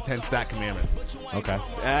to 10 Stat Commandments. Okay.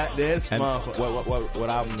 At this And motherfucker. what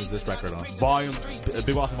album is this record on?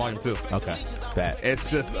 Big Bossin Volume 2. Okay. Bet.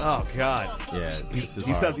 It's just, oh god. Yeah. He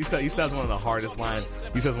says one of the hardest lines.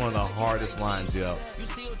 He says one of the hardest lines, yo.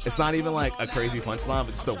 It's not even like a crazy punchline,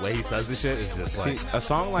 but just the way he says this shit is just like. See, a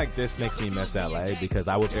song like this makes me miss LA because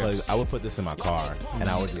I would put this in my car and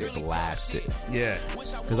I would just blast it. Yeah.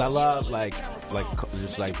 Because I love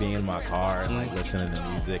just like being in my car and like listening to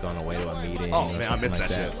music on the way to a meeting. Oh, or man, I something miss like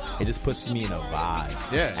that shit. It just puts me in a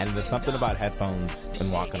vibe. Yeah. And there's something about headphones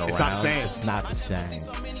and walking around. It's not the same. It's not the same.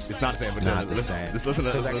 It's not the same. But not the listen, same. Just listen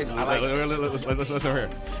to this. Listen here.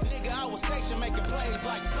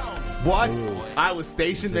 What? Ooh. I was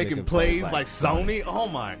stationed making plays like Sony? Oh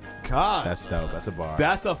my god. That's dope. That's a bar.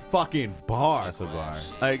 That's a fucking bar. That's a bar.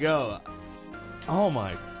 Like, yo. Oh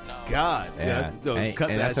my god. Yeah. Cut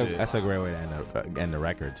that shit. That's a great way to end the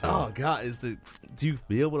record too. Oh god. Do you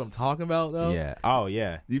feel what I'm talking about though? Yeah. Oh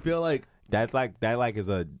yeah. Do you feel like that is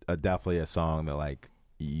a definitely a song that like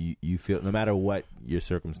you feel no matter what your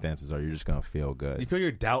circumstances are, you're just gonna feel good. you feel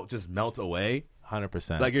your doubt just melt away?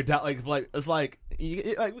 100%. Like your doubt, like it's like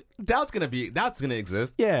doubt's gonna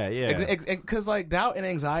exist. Yeah. Because like doubt and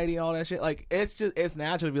anxiety and all that shit, like it's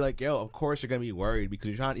natural to be like, yo, of course you're gonna be worried because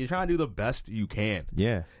you're trying to do the best you can.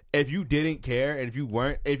 Yeah. If you didn't care and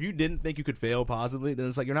if you didn't think you could fail positively, then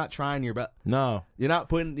it's like you're not trying your best. No. You're not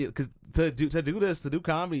putting because to do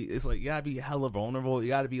comedy, it's like you gotta be hella vulnerable. You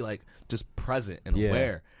gotta be like just present and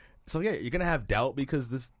aware. So yeah, you're gonna have doubt because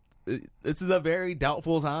this is a very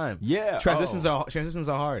doubtful time. Yeah. Transitions are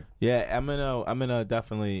hard. Yeah, I'm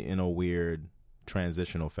definitely in a weird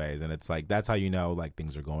transitional phase, and it's like that's how you know like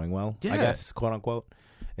things are going well. Yeah. I guess, quote unquote.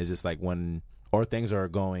 It's just like when things are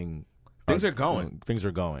going. Things are going. Things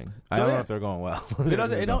are going. I So, don't yeah. know if they're going well.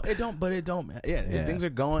 It don't. Yeah, things are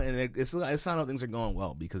going, and it's not how things are going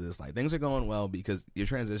well because it's like things are going well because you're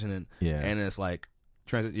transitioning. Yeah. And it's like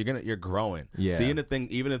you're growing. Yeah. So even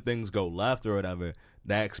if things go left or whatever,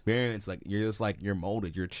 that experience, like you're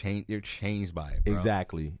molded, you're changed by it, bro.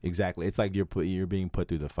 Exactly. It's like you're being put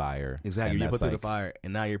through the fire. Exactly, and you put that's through the fire,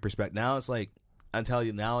 and now your perspective. Now it's like I tell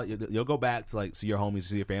you, now you'll go back to like see your homies,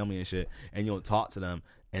 see your family and shit, and you'll talk to them,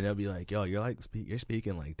 and they'll be like, "Yo, you're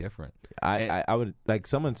speaking like different." I would like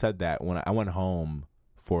someone said that when I went home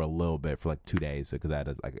for a little bit for like 2 days because I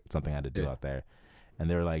had something I had to do out there, and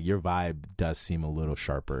they were like, "Your vibe does seem a little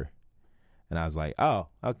sharper," and I was like, "Oh,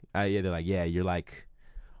 okay." They're like, "Yeah, you're like."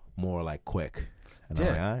 More like quick, and I'm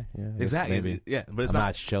like, all right, yeah, exactly, maybe. Yeah, but it's I'm not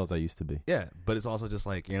as chill as I used to be. Yeah, but it's also just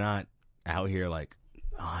like you're not out here like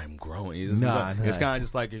I'm growing. It's kind of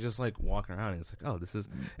just like you're just like walking around, and it's like, oh, this is.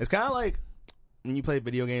 It's kind of like when you play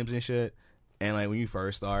video games and shit, and like when you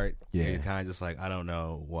first start, you're kind of just like, I don't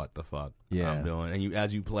know what the fuck I'm doing, and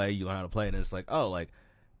as you play, you learn how to play, and it's like, oh, like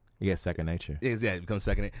you get second nature. It becomes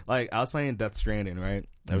second. Like I was playing Death Stranding, right?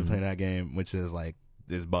 I was playing that game, which is like.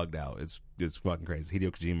 It's bugged out. It's fucking crazy.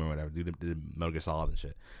 Hideo Kojima or whatever, did Metal Gear Solid and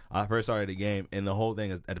shit. I first started the game, and the whole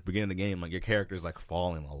thing is at the beginning of the game, like your character is like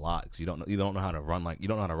falling a lot because you don't know how to run. Like you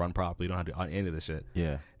don't know how to run properly. You don't know how to do any of this shit.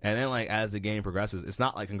 Yeah. And then like as the game progresses, it's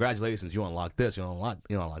not like congratulations, you unlock this, you unlock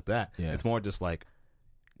that. Yeah. It's more just like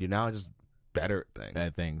you're now just better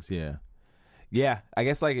at things. Yeah. Yeah, I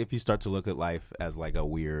guess like if you start to look at life as like a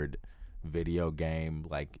weird video game.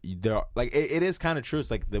 Like there, like it is kind of true.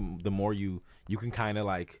 It's like the more you can kind of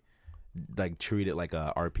like treat it like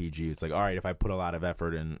a RPG. It's like, all right, if I put a lot of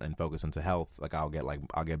effort and focus into health, like I'll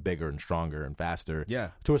get bigger and stronger and faster. Yeah.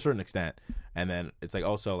 To a certain extent. And then it's like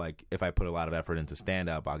also like if I put a lot of effort into stand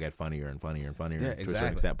up, I'll get funnier and funnier and funnier Yeah, to a certain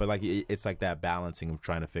exactly. extent. But like it's like that balancing of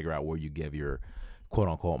trying to figure out where you give your quote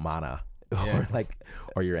unquote mana Yeah.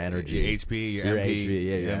 or your energy, your HP, your MP, HP,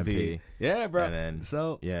 yeah, your MP. Yeah, bro. And then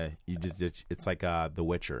so yeah, you just it's like The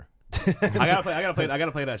Witcher. I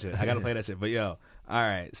gotta play that shit. I gotta play that shit. But yo, all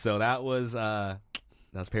right. So that was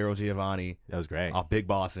Piero Giovanni. That was great. Off Big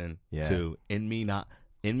Bossin' Yeah. to In Me Not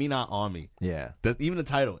On Me. Yeah. Even the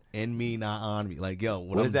title, In Me Not On Me. Like, yo,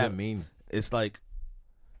 What does that mean? It's like,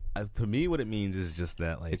 to me, what it means is just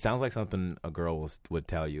that, like, It sounds like something a girl would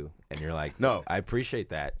tell you, and you're like, No. I appreciate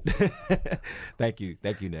that. Thank you,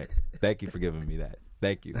 Nick. Thank you for giving me that.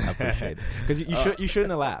 Thank you, I appreciate it. Because you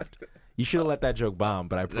shouldn't have laughed. You should have let that joke bomb.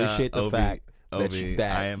 But I appreciate the fact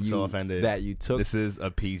that I am so offended that you took. This is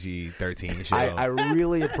a PG-13 show. I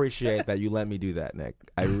really appreciate that you let me do that, Nick.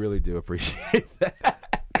 I really do appreciate that.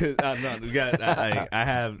 Cause no, we got. I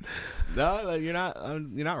have. No, you're not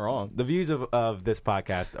wrong. The views of this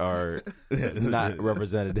podcast are not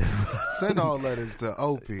representative. Send all letters to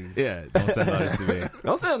OP. Yeah, don't send letters to me.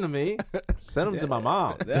 Don't send them to me. Send them to my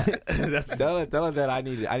mom. Tell her that I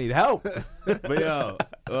need help. But yo,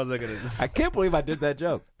 what was I gonna? I can't believe I did that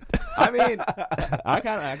joke. I mean, I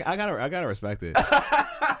gotta respect it.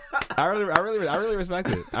 I really respect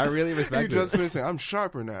it. I really respect You it. just finished saying, I'm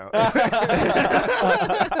sharper now.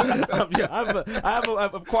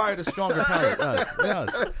 I've acquired a stronger palate.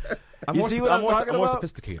 Yes. I'm You more, see what I'm talking I'm more about?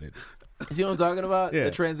 sophisticated. See what I'm talking about? Yeah.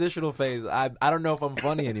 The transitional phase. I don't know if I'm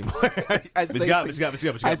funny anymore. I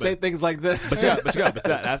say things like this. But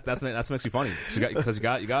that's makes you funny. Because you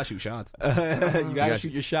gotta shoot shots. You gotta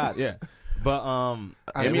shoot your shots. Yeah. But I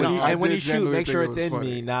And mean, when you, I and when did you shoot, genuinely make sure think it's it was in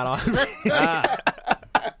funny. me, not on me.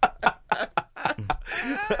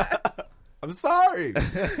 I'm sorry.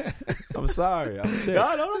 I'm sorry. I'm sick.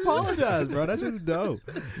 No, don't apologize, bro. That's just dope.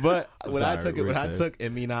 But when I took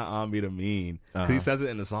 "In Me Not On Me" to mean, because he says it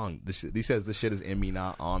in the song. He says this shit is in me,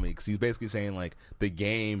 not on me. Because he's basically saying like the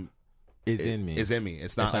game Is in me. Is in me.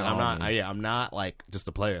 It's not. It's not I'm on not. me. I'm not like just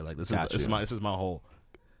a player. Like this Got is you. this is my whole.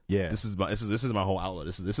 Yeah. This is my whole outlet.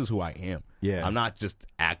 This is who I am. Yeah. I'm not just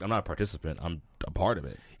I'm not a participant. I'm a part of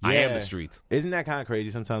it. I am the streets. Isn't that kind of crazy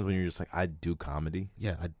sometimes when you're just like, I do comedy?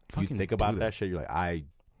 Yeah. I You fucking think do about that shit, you're like, I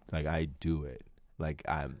do it. Like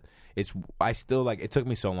I still like, it took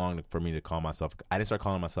me so long for me to call myself, I didn't start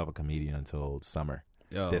calling myself a comedian until this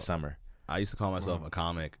summer. I used to call myself a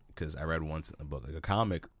comic because I read once in a book, like a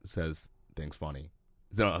comic says things funny.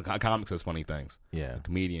 No, a comic says funny things. Yeah. A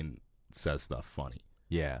comedian says stuff funny.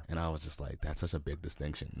 Yeah. And I was just like, that's such a big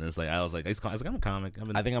distinction. And it's like, I was like, I'm a comic.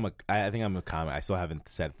 I think I'm a comic. I still haven't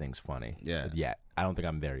said things funny. Yeah. Yet. I don't think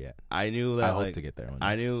I'm there yet. I knew that. I hope to get there one day.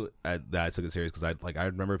 I knew that I took it serious because I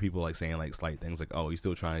remember people like saying like slight things like, "Oh, you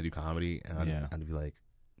still trying to do comedy?" And I'd be like,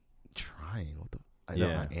 "Trying? What the? I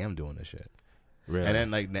am doing this shit." Really? And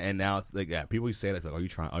then and now it's like people used to say that like, "Are you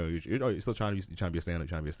trying? You're still trying to be a stand up?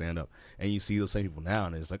 Trying to be a stand up?" And you see those same people now,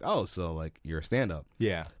 and it's like, "Oh, so like you're a stand up?"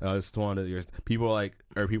 Yeah. It's people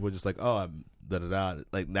just like, "Oh, I'm da da da."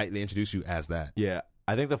 Like they introduce you as that. Yeah.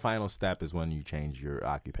 I think the final step is when you change your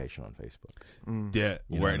occupation on Facebook. Yeah,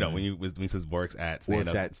 You know what I mean? when he says works at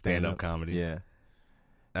stand up comedy. Yeah.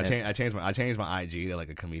 I changed my IG to like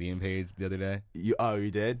a comedian page the other day. You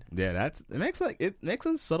did? Yeah, it makes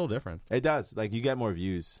a subtle difference. It does. Like you get more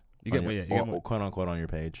views. You get more quote unquote on your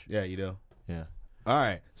page. Yeah, you do. Yeah. All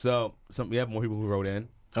right, so we have more people who wrote in.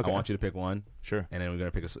 Okay. I want you to pick one. Sure. And then we're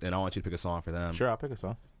gonna and I want you to pick a song for them. Sure, I'll pick a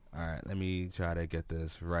song. All right, let me try to get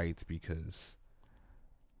this right because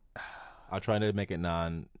I'll try to make it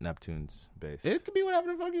non-Neptunes based. it could be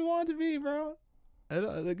whatever the fuck you want it to be, bro.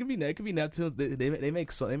 It could be Neptunes. They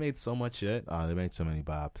made so much shit. They made so many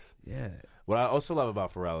bops. Yeah. What I also love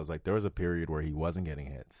about Pharrell is like there was a period where he wasn't getting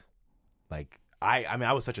hits. Like I mean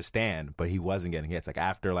I was such a stan, but he wasn't getting hits. Like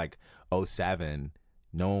after like 2007,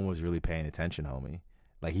 no one was really paying attention, homie.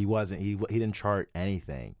 Like he didn't chart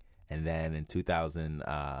anything. And then in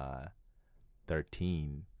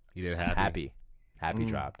 2013, He did Happy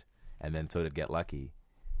dropped, and then so did Get Lucky,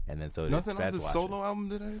 and then so did Nothing on Feds his Watcher. solo album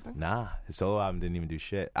did anything? Nah, his solo album didn't even do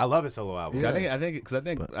shit. I love his solo album. Yeah. I think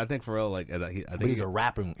Pharrell like I think But he's a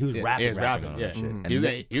rapper. He was rapping on yeah. that shit.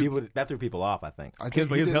 Mhm. And that threw people off, I think. I think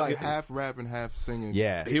But he he was did like hell- half rap and half singing.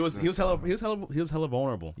 Yeah. he was hella vulnerable. He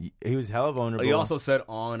was hella vulnerable. He also said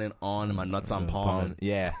on and my nuts on pawn.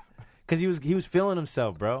 Yeah. Because he was feeling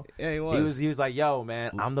himself, bro. Yeah, he was. He was like, yo,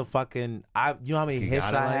 man, I'm the fucking. You know how many hits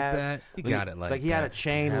I have? That? He got it like it's like he had a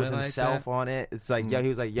chain with himself on it. It's like, yo, he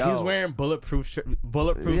was like, yo. He was wearing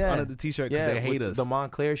bulletproofs under the t-shirt because they hate us. The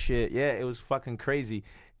Montclair shit. Yeah, it was fucking crazy.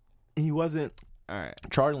 He wasn't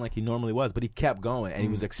charting like he normally was, but he kept going and he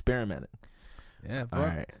was experimenting. Yeah, bro. All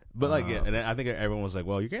right. But like, yeah, and then I think everyone was like,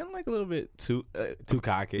 "Well, you're getting like a little bit too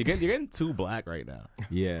cocky. You're getting too black right now."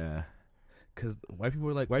 Yeah, because white people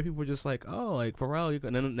were just like, "Oh, like Pharrell."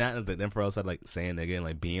 And then Pharrell started like saying nigga and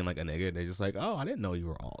like being like a nigga. They're just like, "Oh, I didn't know you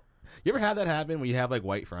were all." You ever had that happen where you have like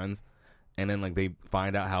white friends, and then like they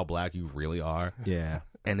find out how black you really are? Yeah,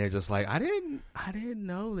 and they're just like, "I didn't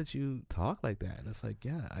know that you talk like that." And it's like,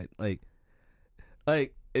 yeah, I like.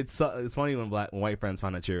 It's funny when white friends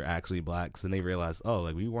find out you're actually black, and they realize, oh,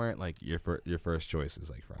 like we weren't like your first choice as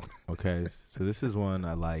like friends. Okay, so this is one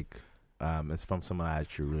I like. It's from someone I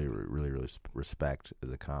actually really respect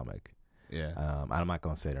as a comic. Yeah. I'm not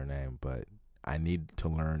gonna say their name, but I need to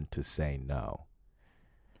learn to say no.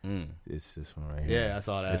 It's this one right here. Yeah, I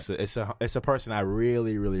saw that. It's a person I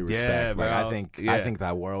really respect. Yeah, bro. Like, I think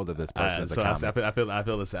that world of this person is a comic. I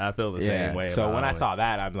feel the same way. So when I saw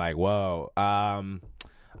that, I'm like, whoa.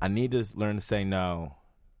 I need to learn to say no.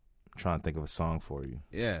 I'm trying to think of a song for you.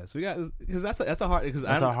 Yeah, so we got because that's a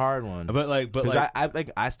hard one. But I think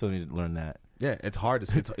I still need to learn that. Yeah, it's hard.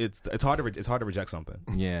 It's hard to reject something.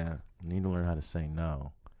 Yeah, I need to learn how to say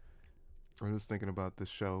no. I'm just thinking about the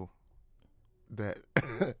show that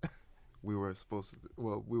we were supposed to.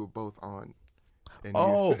 Well, we were both on. Yeah.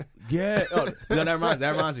 Oh, no,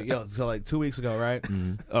 that reminds me. Yo, so like 2 weeks ago, right?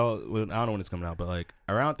 Mm-hmm. Oh, well, I don't know when it's coming out, but like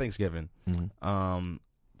around Thanksgiving,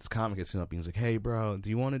 this comic hits me up and he's like, "Hey, bro, do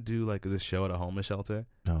you want to do like this show at a homeless shelter?"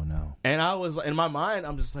 Oh no. And I was in my mind,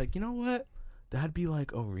 I'm just like, you know what? That'd be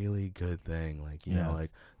like a really good thing, like you know, like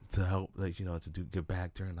to help, like you know, to give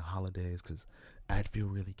back during the holidays because I'd feel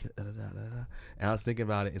really good. And I was thinking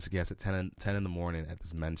about it. It's at 10 in the morning at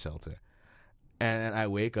this men's shelter, and I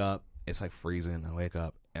wake up. It's like freezing. I wake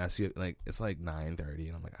up and I see it like it's like 9:30,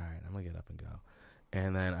 and I'm like, all right, I'm gonna get up and go.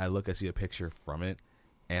 And then I see a picture from it,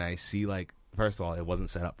 and I see like first of all, it wasn't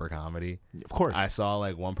set up for comedy. Of course, I saw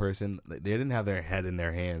like one person. They didn't have their head in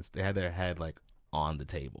their hands. They had their head like on the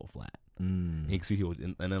table flat. You can see people,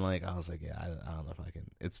 and then like I was like, yeah, I don't know if I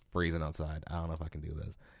can. It's freezing outside. I don't know if I can do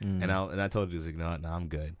this. And I told you, like, no, I'm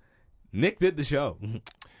good. Nick did the show.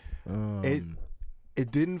 It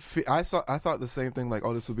didn't feel. I thought the same thing. Like,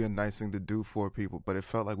 oh, this would be a nice thing to do for people, but it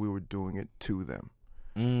felt like we were doing it to them.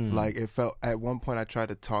 Like it felt. At one point, I tried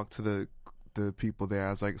to talk to the people there.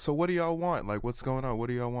 I was like, so what do y'all want? Like, what's going on? What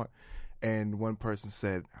do y'all want? And one person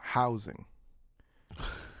said housing.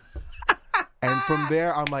 And from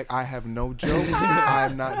there, I'm like, I have no jokes.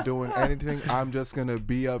 I'm not doing anything. I'm just gonna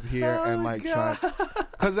be up here and like try.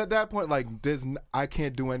 Because at that point, like, I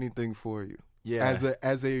can't do anything for you. Yeah.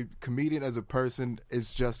 As a comedian, as a person,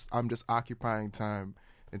 I'm just occupying time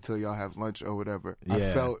until y'all have lunch or whatever. Yeah. I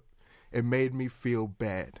felt it made me feel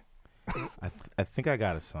bad. I think I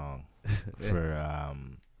got a song for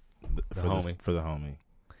the homie.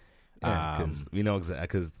 Yeah, because we know exactly.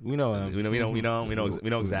 Because we know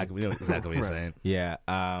exactly what you're saying. Yeah.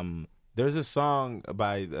 There's a song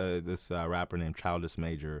by this rapper named Childish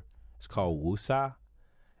Major. It's called Woosa,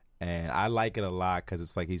 and I like it a lot because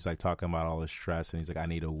it's like he's like talking about all the stress, and he's like, I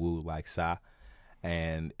need a woo like sa,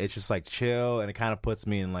 and it's just like chill, and it kind of puts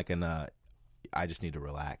me in like I just need to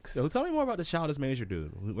relax. Yo, tell me more about the Childish Major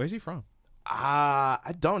dude. Where's he from?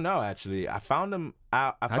 I don't know actually. I found him.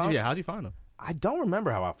 How'd you find him? I don't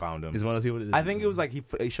remember how I found him. He's one of those people. I think it was like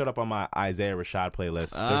he showed up on my Isaiah Rashad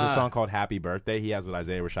playlist. There's a song called Happy Birthday he has with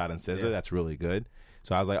Isaiah Rashad and SZA. That's really good.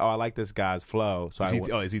 So I was like, oh, I like this guy's flow. So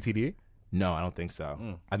is he TDE? No, I don't think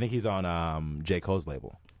so. I think he's on J. Cole's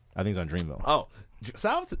label. I think he's on Dreamville. Oh,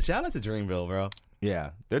 shout out to Dreamville, bro.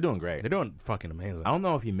 Yeah, they're doing great. They're doing fucking amazing. I don't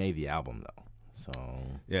know if he made the album though. So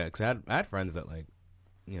yeah, because I had friends that like,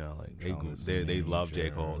 you know, like they love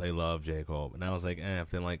J. Cole. They love J. Cole. And I was like,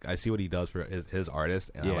 then like I see what he does for his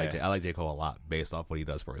artist, and I like J. Cole a lot based off what he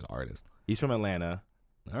does for his artist. He's from Atlanta.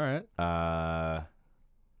 All right.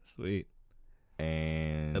 Sweet.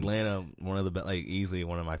 And Atlanta, one of the easily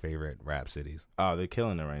one of my favorite rap cities. Oh, they're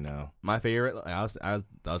killing it right now. My favorite. I was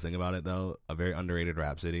thinking about it though. A very underrated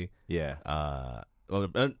rap city. Yeah. He's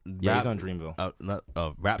on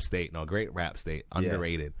Dreamville. Rap state. No, great rap state.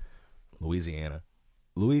 Underrated. Louisiana,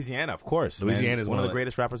 of course. Louisiana is one of the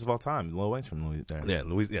greatest rappers of all time. Lil Wayne's from Louisiana.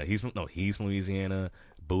 Yeah, he's from Louisiana.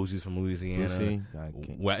 Boosie's from Louisiana.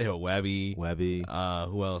 Boosie. Webby.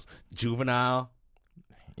 Who else? Juvenile.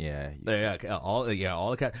 Yeah. All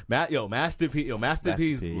the cat. Master P. Master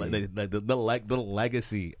P's the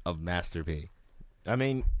legacy of Master P. I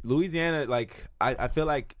mean, Louisiana. Like, I feel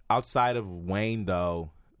like outside of Wayne,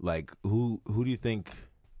 though, like who do you think?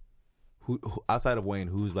 Who outside of Wayne,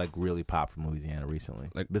 who's like really popped from Louisiana recently?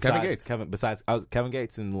 Like besides Kevin Gates. Kevin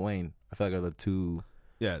Gates and Wayne, I feel like are the two.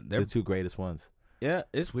 Yeah, they're the two greatest ones. Yeah,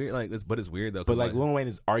 it's weird. But it's weird though. But like Lil Wayne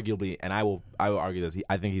is arguably, and I will argue this.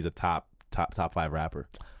 I think he's a top 5 rapper.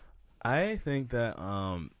 I think that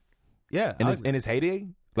in his heyday,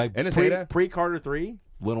 like in his heyday, pre Carter 3,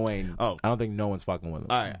 Lil Wayne. Oh, I don't think no one's fucking with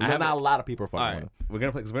him. All right, not a lot of people are fucking with him. We're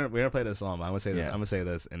gonna play this song. I'm gonna say this. I'm gonna say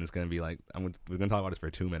this, and it's gonna be like we're gonna talk about this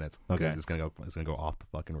for 2 minutes. Okay, it's gonna go off the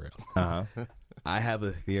fucking rails. Uh-huh. I have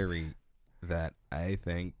a theory that I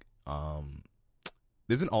think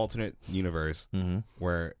there's an alternate universe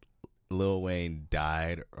where Lil Wayne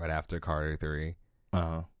died right after Carter 3,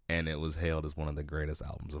 and it was hailed as one of the greatest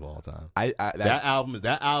albums of all time.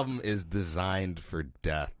 That album is designed for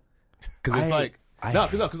death because it's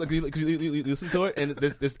because you listen to it and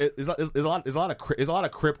there's a lot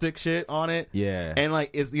of cryptic shit on it. Yeah, and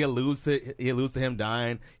like he alludes to him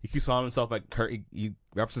dying. He keeps calling himself like Kurt. He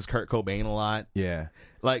references Kurt Cobain a lot. Yeah,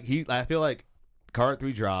 like I feel like Carter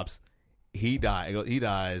 3 drops. He dies.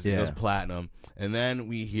 It goes platinum, and then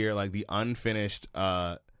we hear like the unfinished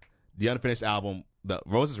album, the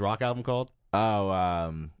Roses Rock album called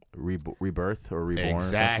Rebirth or Reborn.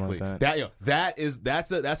 Exactly. Like that.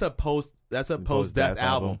 That's a post death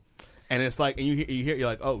album. And it's like, and you hear, you're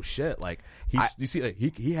like, oh shit! Like you see, like,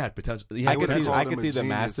 he had potential. I could see the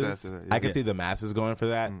masses. I could see the masses going for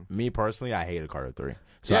that. Me personally, I hated Carter 3.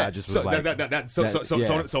 So I just was so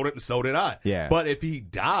did I. Yeah. But if he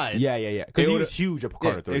died, because he was huge at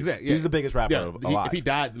Carter 3. Exactly. He was the biggest rapper alive. If he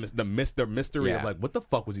died, the mystery of like what the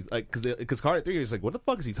fuck was he like? Because Carter 3 is like, what the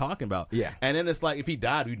fuck is he talking about? Yeah. And then it's like, if he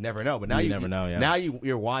died, we'd never know. But now you never know. Yeah. Now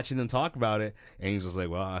you're watching them talk about it, and he's just like,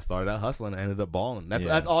 well, I started out hustling, I ended up balling.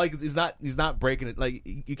 That's all. He's not breaking it. Like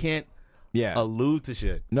you can't allude to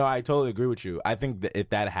shit. No, I totally agree with you. I think that if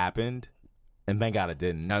that happened. And thank God it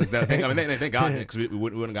didn't. Thank God, because we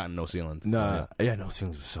wouldn't have gotten No Ceilings. No Ceilings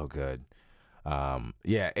was so good.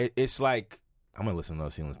 It's like I'm gonna listen to No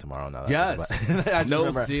Ceilings tomorrow. Now, yes,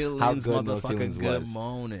 No Ceilings, motherfucker. Good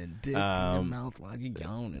morning, dick in your mouth like you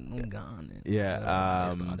gone and I'm gone.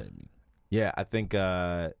 I think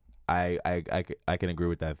I can agree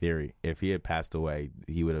with that theory. If he had passed away,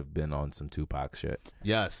 he would have been on some Tupac shit.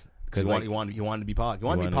 Yes, because he wanted to be Pac. He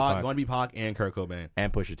wanted to be Pac and Kurt Cobain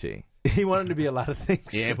and Pusha T. He wanted to be a lot of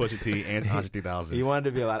things. Yeah, and Pusha T and Andre 3000. He wanted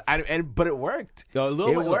to be a lot, but it worked. It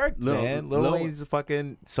worked, man. Lil Wayne's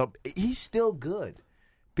fucking he's still good.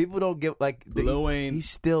 People don't give like Lil Wayne. He's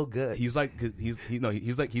still good. He's like he's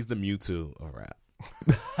the Mewtwo of rap.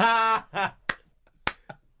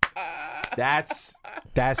 That's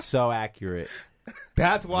so accurate.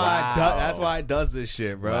 That's why it does this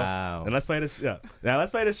shit, bro. Wow. And let's play this. Yeah. Now let's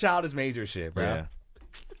play this Childish Major shit, bro. Yeah.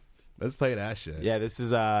 Let's play that shit. Yeah, this is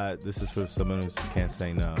for someone who can't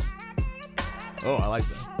say no. Oh, I like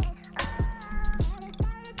that.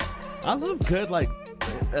 I love good like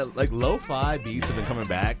lo-fi beats have been coming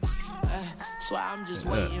back. So I'm just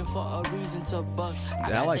waiting for a reason to buck. I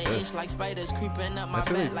got like the this. itch like spiders creeping up my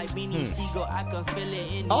back like Beanie Siegel. I can feel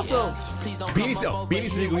it in the also, air. Please don't Beanie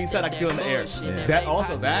Siegel, he said I kill in the air. Yeah.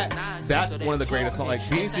 That's one of the greatest songs. Like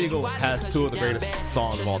Beanie Siegel has two of the greatest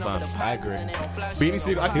songs of all time. I agree. Beanie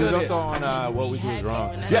Siegel, he was also on What We Do Is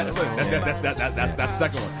Wrong. Yeah, that's the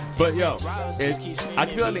second one. But yo, I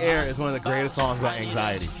Feel in the Air is one of the greatest songs about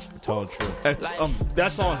anxiety. Told true.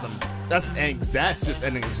 That song's that's just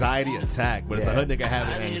an anxiety attack, but it's a hood nigga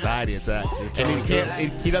having an anxiety attack, and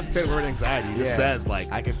he doesn't say the word anxiety. He just says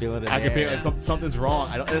like, I can feel it. I can feel it. Something's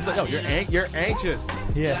wrong. And it's like, yo, you're anxious.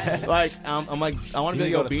 Yeah. Like I'm like, I want to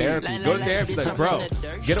be like, yo, go to therapy. Like, bro,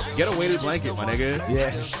 get a weighted blanket, my nigga.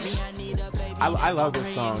 Yeah. I love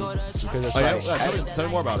this song because it's tell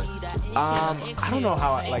me more about it. I don't know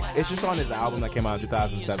how it's just on his album that came out in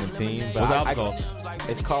 2017. But what's the album called?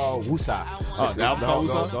 It's called Wusa. Oh, the album's called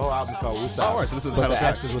Wusa? The whole album's called Wusa. Oh, right, so this is but the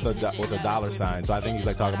S is with a dollar sign. So I think he's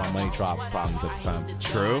like talking about money problems at the time.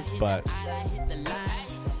 True. But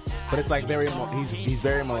it's like he's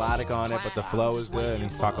very melodic on it, but the flow is good, and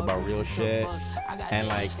he's talking about real shit. And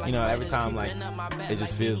like, you know, every time like it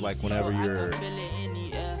just feels like whenever you're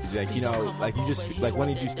like, you know, like you just like when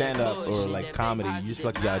you do stand up or like comedy, you just feel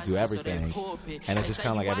like you gotta do everything, and it's just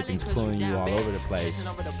kind of like everything's pulling you all over the place.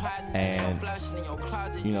 And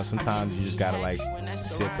you know, sometimes you just gotta like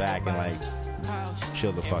sit back and like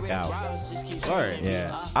chill the fuck out. Alright.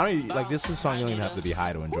 Yeah. I don't even, like this is a song you don't even have to be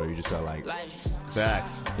high to enjoy. You just gotta like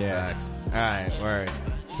facts. Yeah. Facts. Alright, word.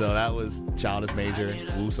 So that was Childish Major,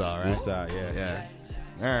 Woosah, right? Woosah, yeah.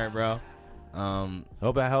 All right, bro.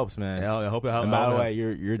 Hope that helps, man. I hope it helps. And by the way,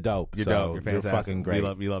 you're dope. You're so dope. You're fantastic. You're fucking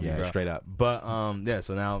great. We love you, bro. Straight up. But yeah.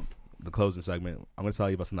 So now the closing segment. I'm gonna tell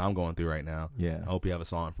you about something I'm going through right now. Yeah. I hope you have a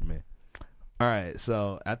song for me. All right.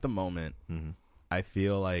 So at the moment, I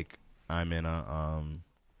feel like I'm in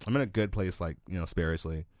a good place, like, you know,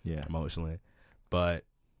 spiritually, emotionally, but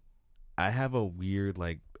I have a weird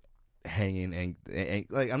like hanging and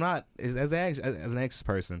like I'm not as an anxious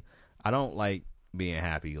person. I don't like being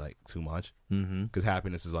happy like too much because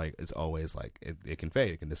happiness is like it's always like it can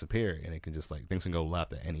fade, it can disappear, and it can just like things can go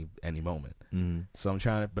left at any moment. So I'm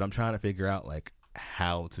trying to figure out like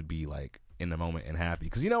how to be like in the moment and happy,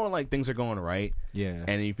 because you know when like things are going right,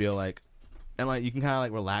 and you feel like and like you can kind of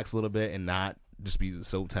like relax a little bit and not just be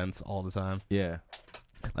so tense all the time.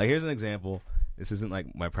 Like here's an example. This isn't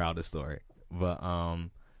like my proudest story, but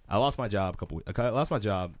I lost my job I lost my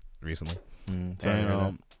job recently, and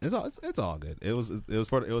it's all good. It was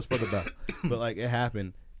for the best, but like it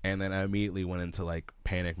happened, and then I immediately went into like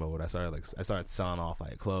panic mode. I started selling off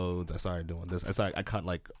like clothes. I started doing this. I cut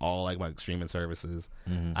like all like my streaming services.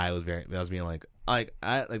 I was being like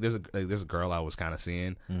there's a girl I was kind of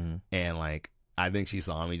seeing, and like I think she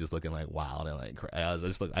saw me just looking like wild and like I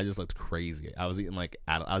just looked crazy. I was eating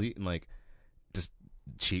like just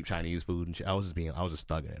cheap Chinese food and shit. I was just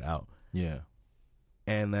thugging it out.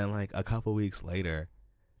 And then like a couple weeks later,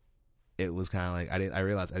 it was kind of like I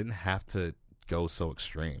realized I didn't have to go so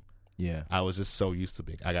extreme. I was just so used to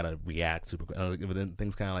being I gotta react super quick. But then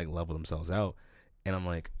things kind of like level themselves out, and I'm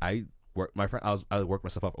like I worked myself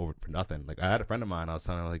up over for nothing. Like I had a friend of mine, I was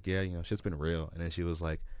telling her like, yeah, you know, shit's been real, and then she was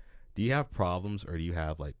like, do you have problems, or are you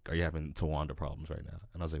having Tawanda problems right now?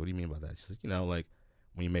 And I was like, what do you mean by that? She's like, you know, like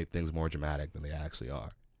when you make things more dramatic than they actually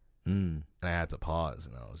are. And I had to pause,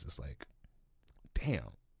 and I was just like,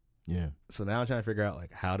 damn. So now I'm trying to figure out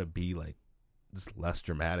like how to be like just less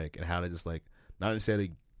dramatic, and how to just like not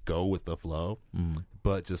necessarily go with the flow,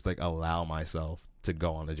 but just like allow myself to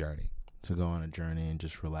go on a journey. And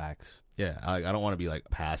just relax. I don't want to be like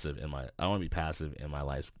passive in my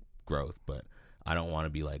life's growth, but I don't want to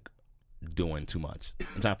be like doing too much.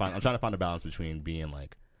 I'm trying to find a balance between being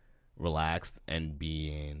like relaxed and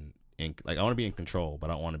being in, like I want to be in control,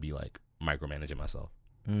 but I don't want to be like micromanaging myself.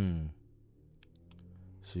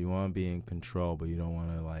 So you want to be in control, but you don't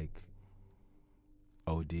want to like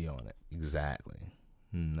OD on it. Exactly.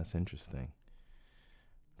 That's interesting.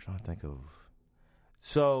 I'm trying to think of.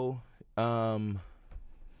 So, I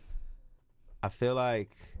feel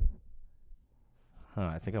like,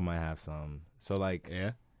 I think I might have some. So like,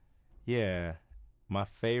 yeah, my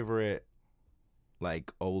favorite,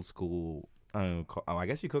 like old school. I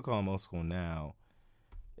guess you could call them old school now.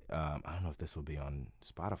 I don't know if this will be on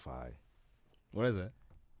Spotify. What is it?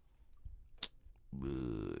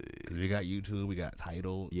 Because we got YouTube, we got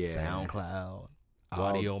Tidal, SoundCloud,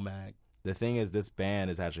 Audio Mac. The thing is, this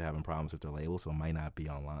band is actually having problems with their label, so it might not be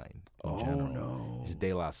online. In general. No! It's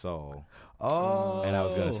De La Soul. Oh, and I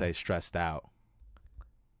was gonna say Stressed Out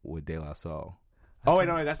with De La Soul. Oh wait,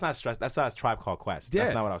 no, that's not Stressed. That's not Tribe Called Quest.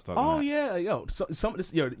 That's not what I was talking about. Oh yeah, yo,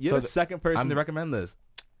 you're the second person to recommend this.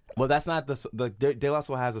 Well, that's not the De La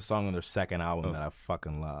Soul has a song on their second album that I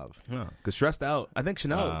fucking love. Because Stressed Out, I think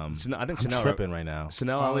Chanel. I'm tripping right now.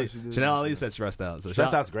 Chanel Ali said Stressed Out. So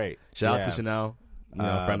Stressed Out's great. Shout out to Chanel,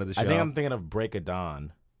 friend of the show. I think I'm thinking of Break of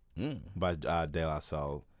Dawn by De La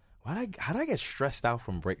Soul. How did I get stressed out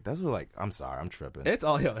from Break? That's like, I'm sorry, I'm tripping. It's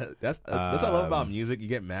all that's what I love about music. You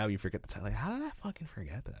get mad when you forget the title. Like, how did I fucking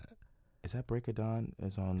forget that? Is that Break of Dawn?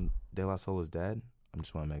 Is on De La Soul is Dead? I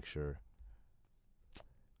just want to make sure.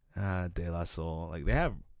 De La Soul, like they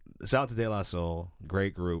have. Shout out to De La Soul,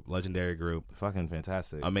 great group, legendary group, fucking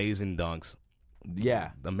fantastic, amazing dunks.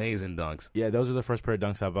 Amazing dunks. Yeah, those are the first pair of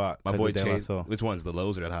dunks I bought. My boy Chase. Which ones, the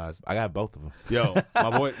lows or the highs? I got both of them. Yo,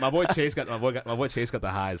 my boy Chase got the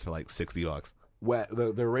highs for like $60. What,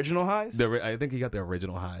 the original highs? I think he got the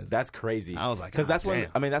original highs. That's crazy. I was like, because that's when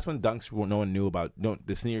dunks no one knew about.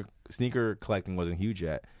 The sneaker collecting wasn't huge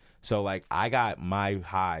yet. So like I got my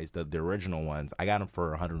highs, the original ones. I got them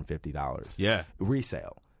for $150. Yeah,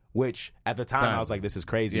 resale. Which at the time I was like, this is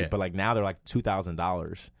crazy. Yeah. But like now they're like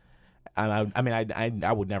 $2,000. And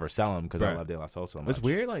I would never sell them because I love De La Soul so much. It's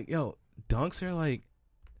weird, like, yo, dunks are like,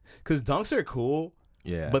 because dunks are cool,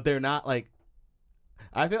 but they're not like.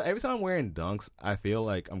 I feel every time I'm wearing dunks, I feel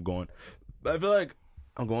like I'm going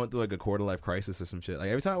through like a quarter life crisis or some shit. Like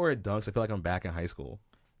every time I wear dunks, I feel like I'm back in high school.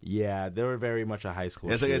 Yeah, they were very much a high school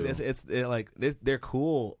shoe. They're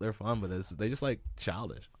cool, they're fun, but they're just like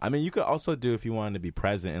childish. I mean, you could also do, if you wanted to be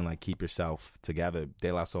present and like keep yourself together,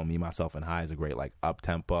 De La Soul, Me, Myself, and High is a great like up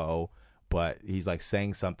tempo, but he's like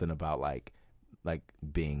saying something about like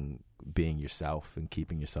being yourself and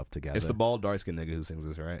keeping yourself together. It's the bald dark skinned nigga who sings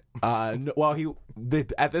this, right? No, well,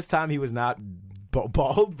 at this time he was not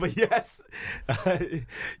bald, but yes,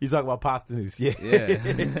 you talking about Posthumous,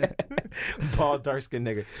 yeah. Bald dark skinned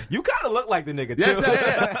nigga. You kind of look like the nigga too.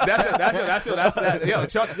 That's yo,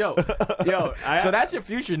 Chuck, yo. So that's your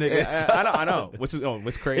future, nigga. I know.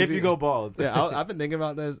 What's crazy? If you go bald, yeah. I've been thinking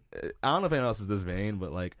about this. I don't know if anyone else is this vain,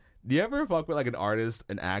 but like, do you ever fuck with like an artist,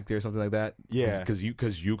 an actor, or something like that? Yeah, because you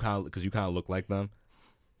kind of look like them.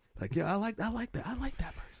 Like, yeah, I like that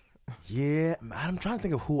person. Yeah, I'm trying to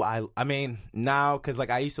think of who I mean, now, because like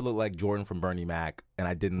I used to look like Jordan from Bernie Mac, and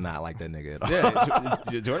I did not like that nigga at all.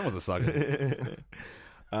 Yeah, Jordan was a sucker.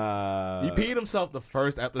 He peed himself the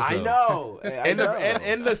first episode. I know.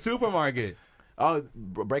 In the supermarket. Oh,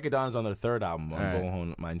 Break It Down's on their third album on Going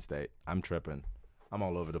Home Mind State. I'm tripping. I'm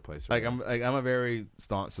all over the place. Right I'm a very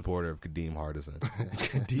staunch supporter of Kadeem Hardison.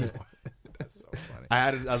 Kadeem. That's so funny. I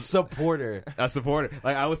had a supporter.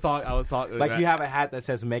 Like I was talking. Like you have a hat that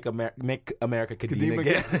says "Make America Kadeem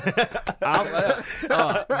again."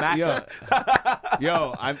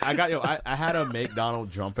 I had a Make Donald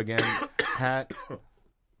Jump Again hat,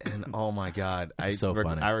 and oh my god,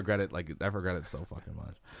 funny. I regret it. Like I regret it so fucking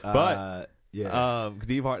much. But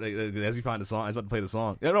Kadeem Hardison, as you find the song, I was about to play the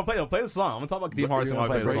song. Yeah, no, play the song. I'm gonna talk about Kadeem Hardison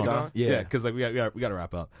while I play the song. Yeah, because like we got to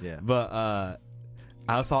wrap up. Yeah, but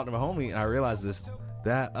I was talking to my homie and I realized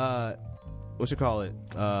that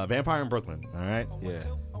Vampire in Brooklyn. All right, yeah.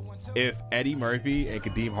 If Eddie Murphy and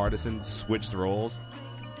Kadeem Hardison switched roles,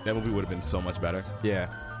 that movie would have been so much better. Yeah.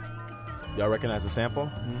 Y'all recognize the sample?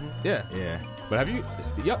 Mm-hmm. Yeah. But have you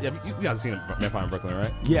guys have seen Vampire in Brooklyn,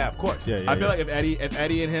 right? Yeah, of course. Yeah. I feel like if Eddie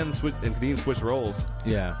and him and Kadeem switch roles,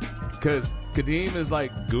 yeah, because Kadeem is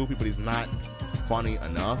like goofy, but he's not funny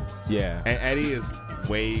enough. Yeah, and Eddie is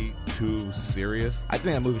way too serious. I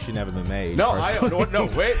think that movie should never been made. No,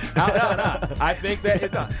 wait. No. I think that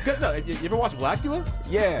it's not. No, you ever watch Blackula?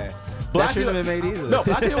 Yeah. That shouldn't have been made either. No,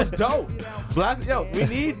 Blackula was dope. We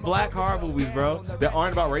need black horror movies, bro, that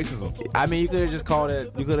aren't about racism. I mean, you could have just called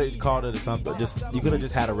it. You could have called it something. You could have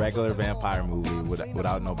just had a regular vampire movie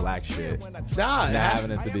without no black shit. Not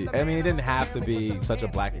having it to be. I mean, it didn't have to be such a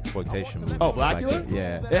black exploitation movie. Oh, Blackula?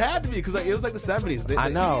 Yeah, it had to be because it was like the 70s. I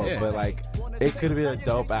know, but like, it could have been a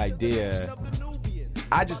dope idea.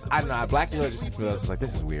 I don't know. Blackula just feels like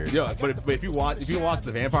this is weird. Yo, but if you watch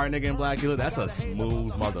the vampire nigga in Blackula, that's a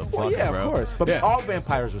smooth motherfucker, well, yeah, bro. Of course. But all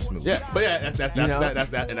vampires are smooth. Yeah, but yeah, that's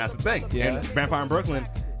and that's the thing. Yeah. And Vampire in Brooklyn,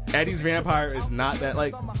 Eddie's vampire is not that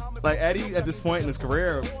like Eddie at this point in his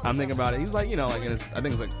career. I'm thinking about it. He's like, like in his, I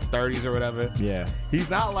think it's like 30s or whatever. Yeah. He's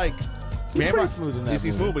not like he's pretty smooth in that.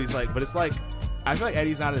 He's smooth, but it's like I feel like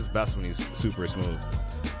Eddie's not at his best when he's super smooth.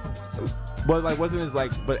 But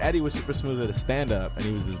but Eddie was super smooth at a stand up, and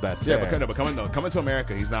he was his best. Yeah, but coming to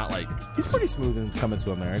America, he's not like he's pretty smooth in Coming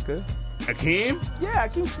to America. Akeem? Yeah,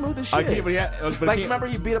 Akeem's smooth as shit. Akeem, remember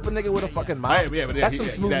he beat up a nigga with a fucking mouth? That's some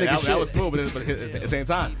smooth nigga shit. That was smooth, but at the same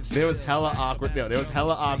time, there was hella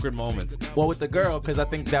awkward moments. Well, with the girl, because I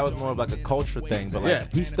think that was more of like a culture thing,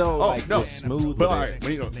 but he still was smooth. But all right,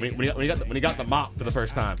 when he got the mop for the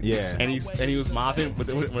first time, yeah, and he was mopping when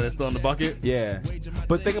it's still in the bucket, yeah.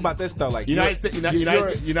 But think about this though, like United States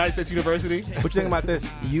University. But you think about this,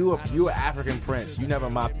 you an African prince, you never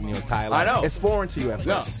mopped in your entire life. I know it's foreign to you at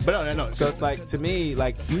first. No. So it's like, to me,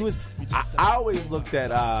 like he was. I always looked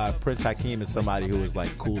at Prince Hakeem as somebody who was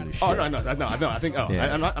like cool as shit. Oh no. I think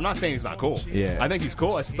I'm not saying he's not cool. Yeah, I think he's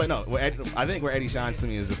cool. It's just like I think where Eddie shines to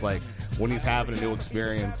me is just like when he's having a new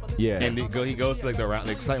experience. Yeah, and he goes to like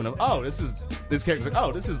the excitement of this character's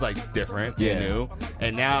like this is like different and new,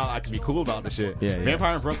 and now I can be cool about the shit. Yeah,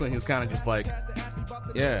 Vampire in Brooklyn, he's kind of just like,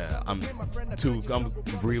 I'm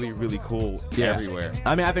really really cool everywhere.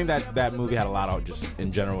 I mean, I think that movie had a lot of just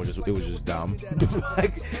in general it was just dumb.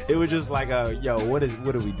 Like it was just like what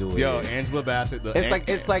are we doing? Yo, here? Angela Bassett.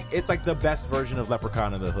 It's like the best version of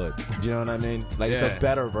Leprechaun in the Hood. Do you know what I mean? Like it's a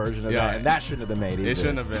better version of that, and that shouldn't have been made either. It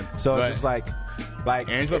shouldn't have been. So it's just like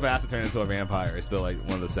Angela Bassett turned into a vampire is still like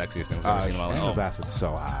one of the sexiest things I've ever seen in my life. Angela Bassett's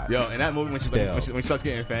so hot. Yo, in that movie when she starts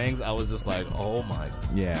getting fangs, I was just like, oh my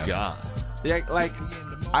god. Yeah, like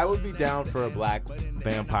I would be down for a black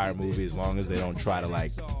vampire movie as long as they don't try to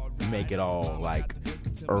like make it all like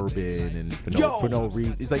urban and for no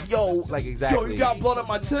reason. It's like, yo, like exactly. Yo, you got blood on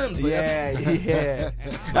my Timbs. Like, Yeah.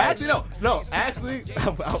 Actually, no. Actually,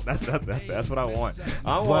 that's what I want. I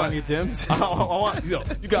Blood want on your Timbs? I want.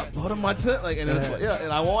 You got blood on my Timbs. Like, and it's like, yeah.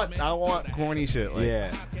 And I want corny shit. Like,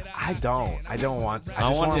 Yeah. I don't want. I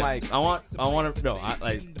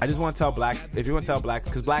just want to tell blacks. If you want to tell blacks,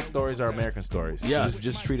 because black stories are American stories. Yeah.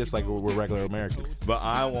 Just treat us like we're regular Americans. But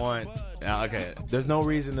I want. Okay. There's no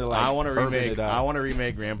reason to like. I want to urban remake. it up. I want to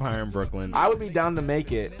remake Vampire in Brooklyn. I would be down to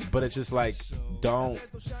make it, but it's just like don't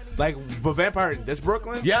like. But Vampire in this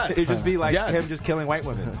Brooklyn, Yes. it'd just be like Yes. him just killing white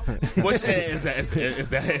women. Which is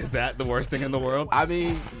that the worst thing in the world? I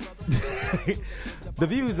mean, the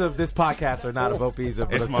views of this podcast are not of Opie's.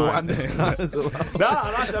 It's mine. No,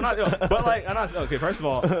 I'm not. But like, I'm not. Okay, first of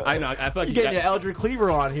all, I know. I feel like You getting your Eldred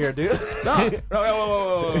Cleaver on here, dude? No,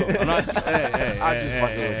 whoa. I'm not. Hey, I'm just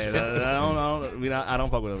fucking with you. I don't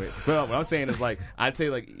fuck with him. But what I'm saying is like, I'd say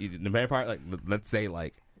like the Vampire. Like, let's say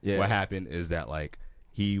like what happened is that like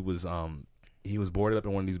he was boarded up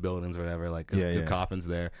in one of these buildings or whatever. Like his coffin's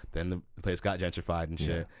there. Then the place got gentrified and shit.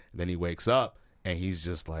 Yeah. And then he wakes up and he's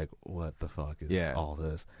just like, what the fuck is all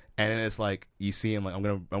this? And then it's like you see him like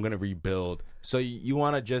I'm gonna rebuild. So you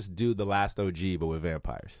want to just do the last OG but with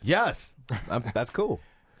vampires? Yes. That's cool.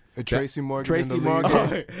 Tracy Morgan. Tracy in the lead.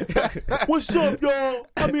 Morgan. What's up, y'all?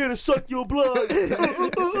 I'm here to suck your blood.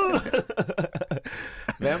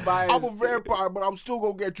 Vampires. I'm a vampire, but I'm still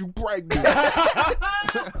gonna get you pregnant.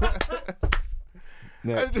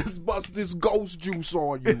 And just bust this ghost juice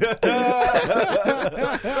on you.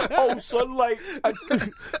 Oh, sunlight.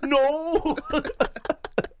 No.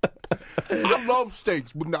 I love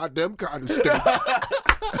steaks, but not them kind of steaks.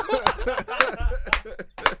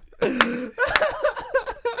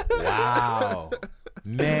 Wow.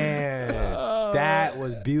 Man, that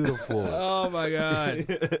was beautiful. Oh my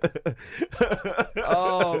god.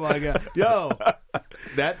 Oh my god. Yo,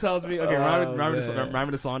 that tells me. Okay, remind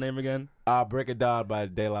me the song name again. Break It Down by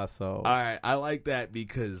De La Soul. All right, I like that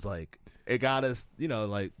because like it got us. You know,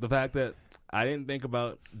 like the fact that I didn't think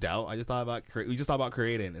about doubt. I just thought about we just thought about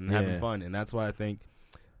creating and having fun, and that's why I think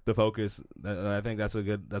the focus. I think that's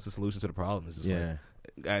a solution to the problem. It's just like,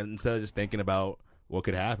 instead of just thinking about what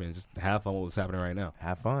could happen, just have fun with what's happening right now.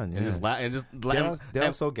 Have fun, and just laugh. De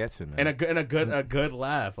La Soul gets it, man. And a good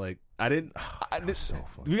laugh. Like I didn't. So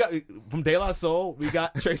funny. We got from De La Soul. We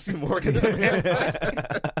got Tracy Morgan.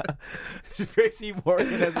 Tracy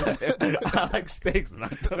Morgan as a I like steaks.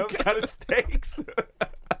 Not those kind of steaks.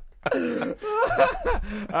 All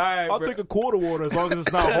right, I'll take a quarter water as long as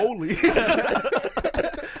it's not holy.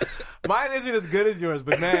 Mine isn't as good as yours,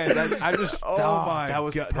 but man, I just that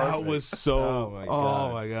was god, perfect. that was so.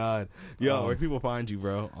 Oh my god, yo, where can people find you,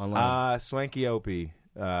 bro? Online. Swanky Opie,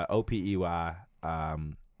 Opey.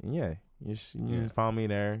 Yeah, you can follow me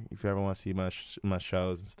there if you ever want to see my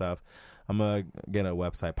shows and stuff. I'm gonna get a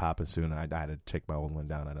website popping soon. I had to take my old one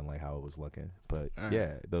down. I didn't like how it was looking, but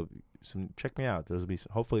check me out. There'll be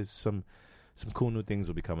hopefully some cool new things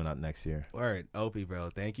will be coming out next year. All right, Opie,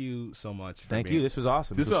 bro. Thank you so much. Thank you. This was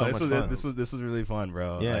awesome. This was really fun,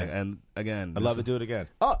 bro. Yeah, and again, I'd love to do it again.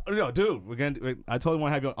 Oh no, dude, I totally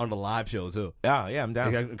want to have you on the live show too. Yeah, I'm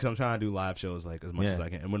down because I'm trying to do live shows like as much as I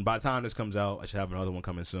can. And by the time this comes out, I should have another one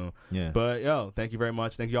coming soon. Yeah. But yo, thank you very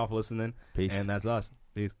much. Thank you all for listening. Peace. And that's us.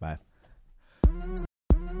 Peace. Bye.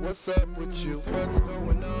 What's up with you? What's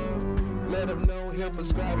going on? Let them know he'll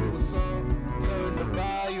prescribe you a song. Turn the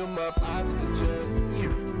volume up, I suggest.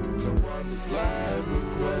 To one this live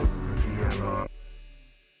request.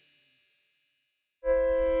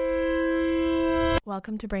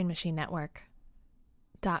 Welcome to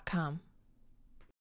BrainMachineNetwork.com.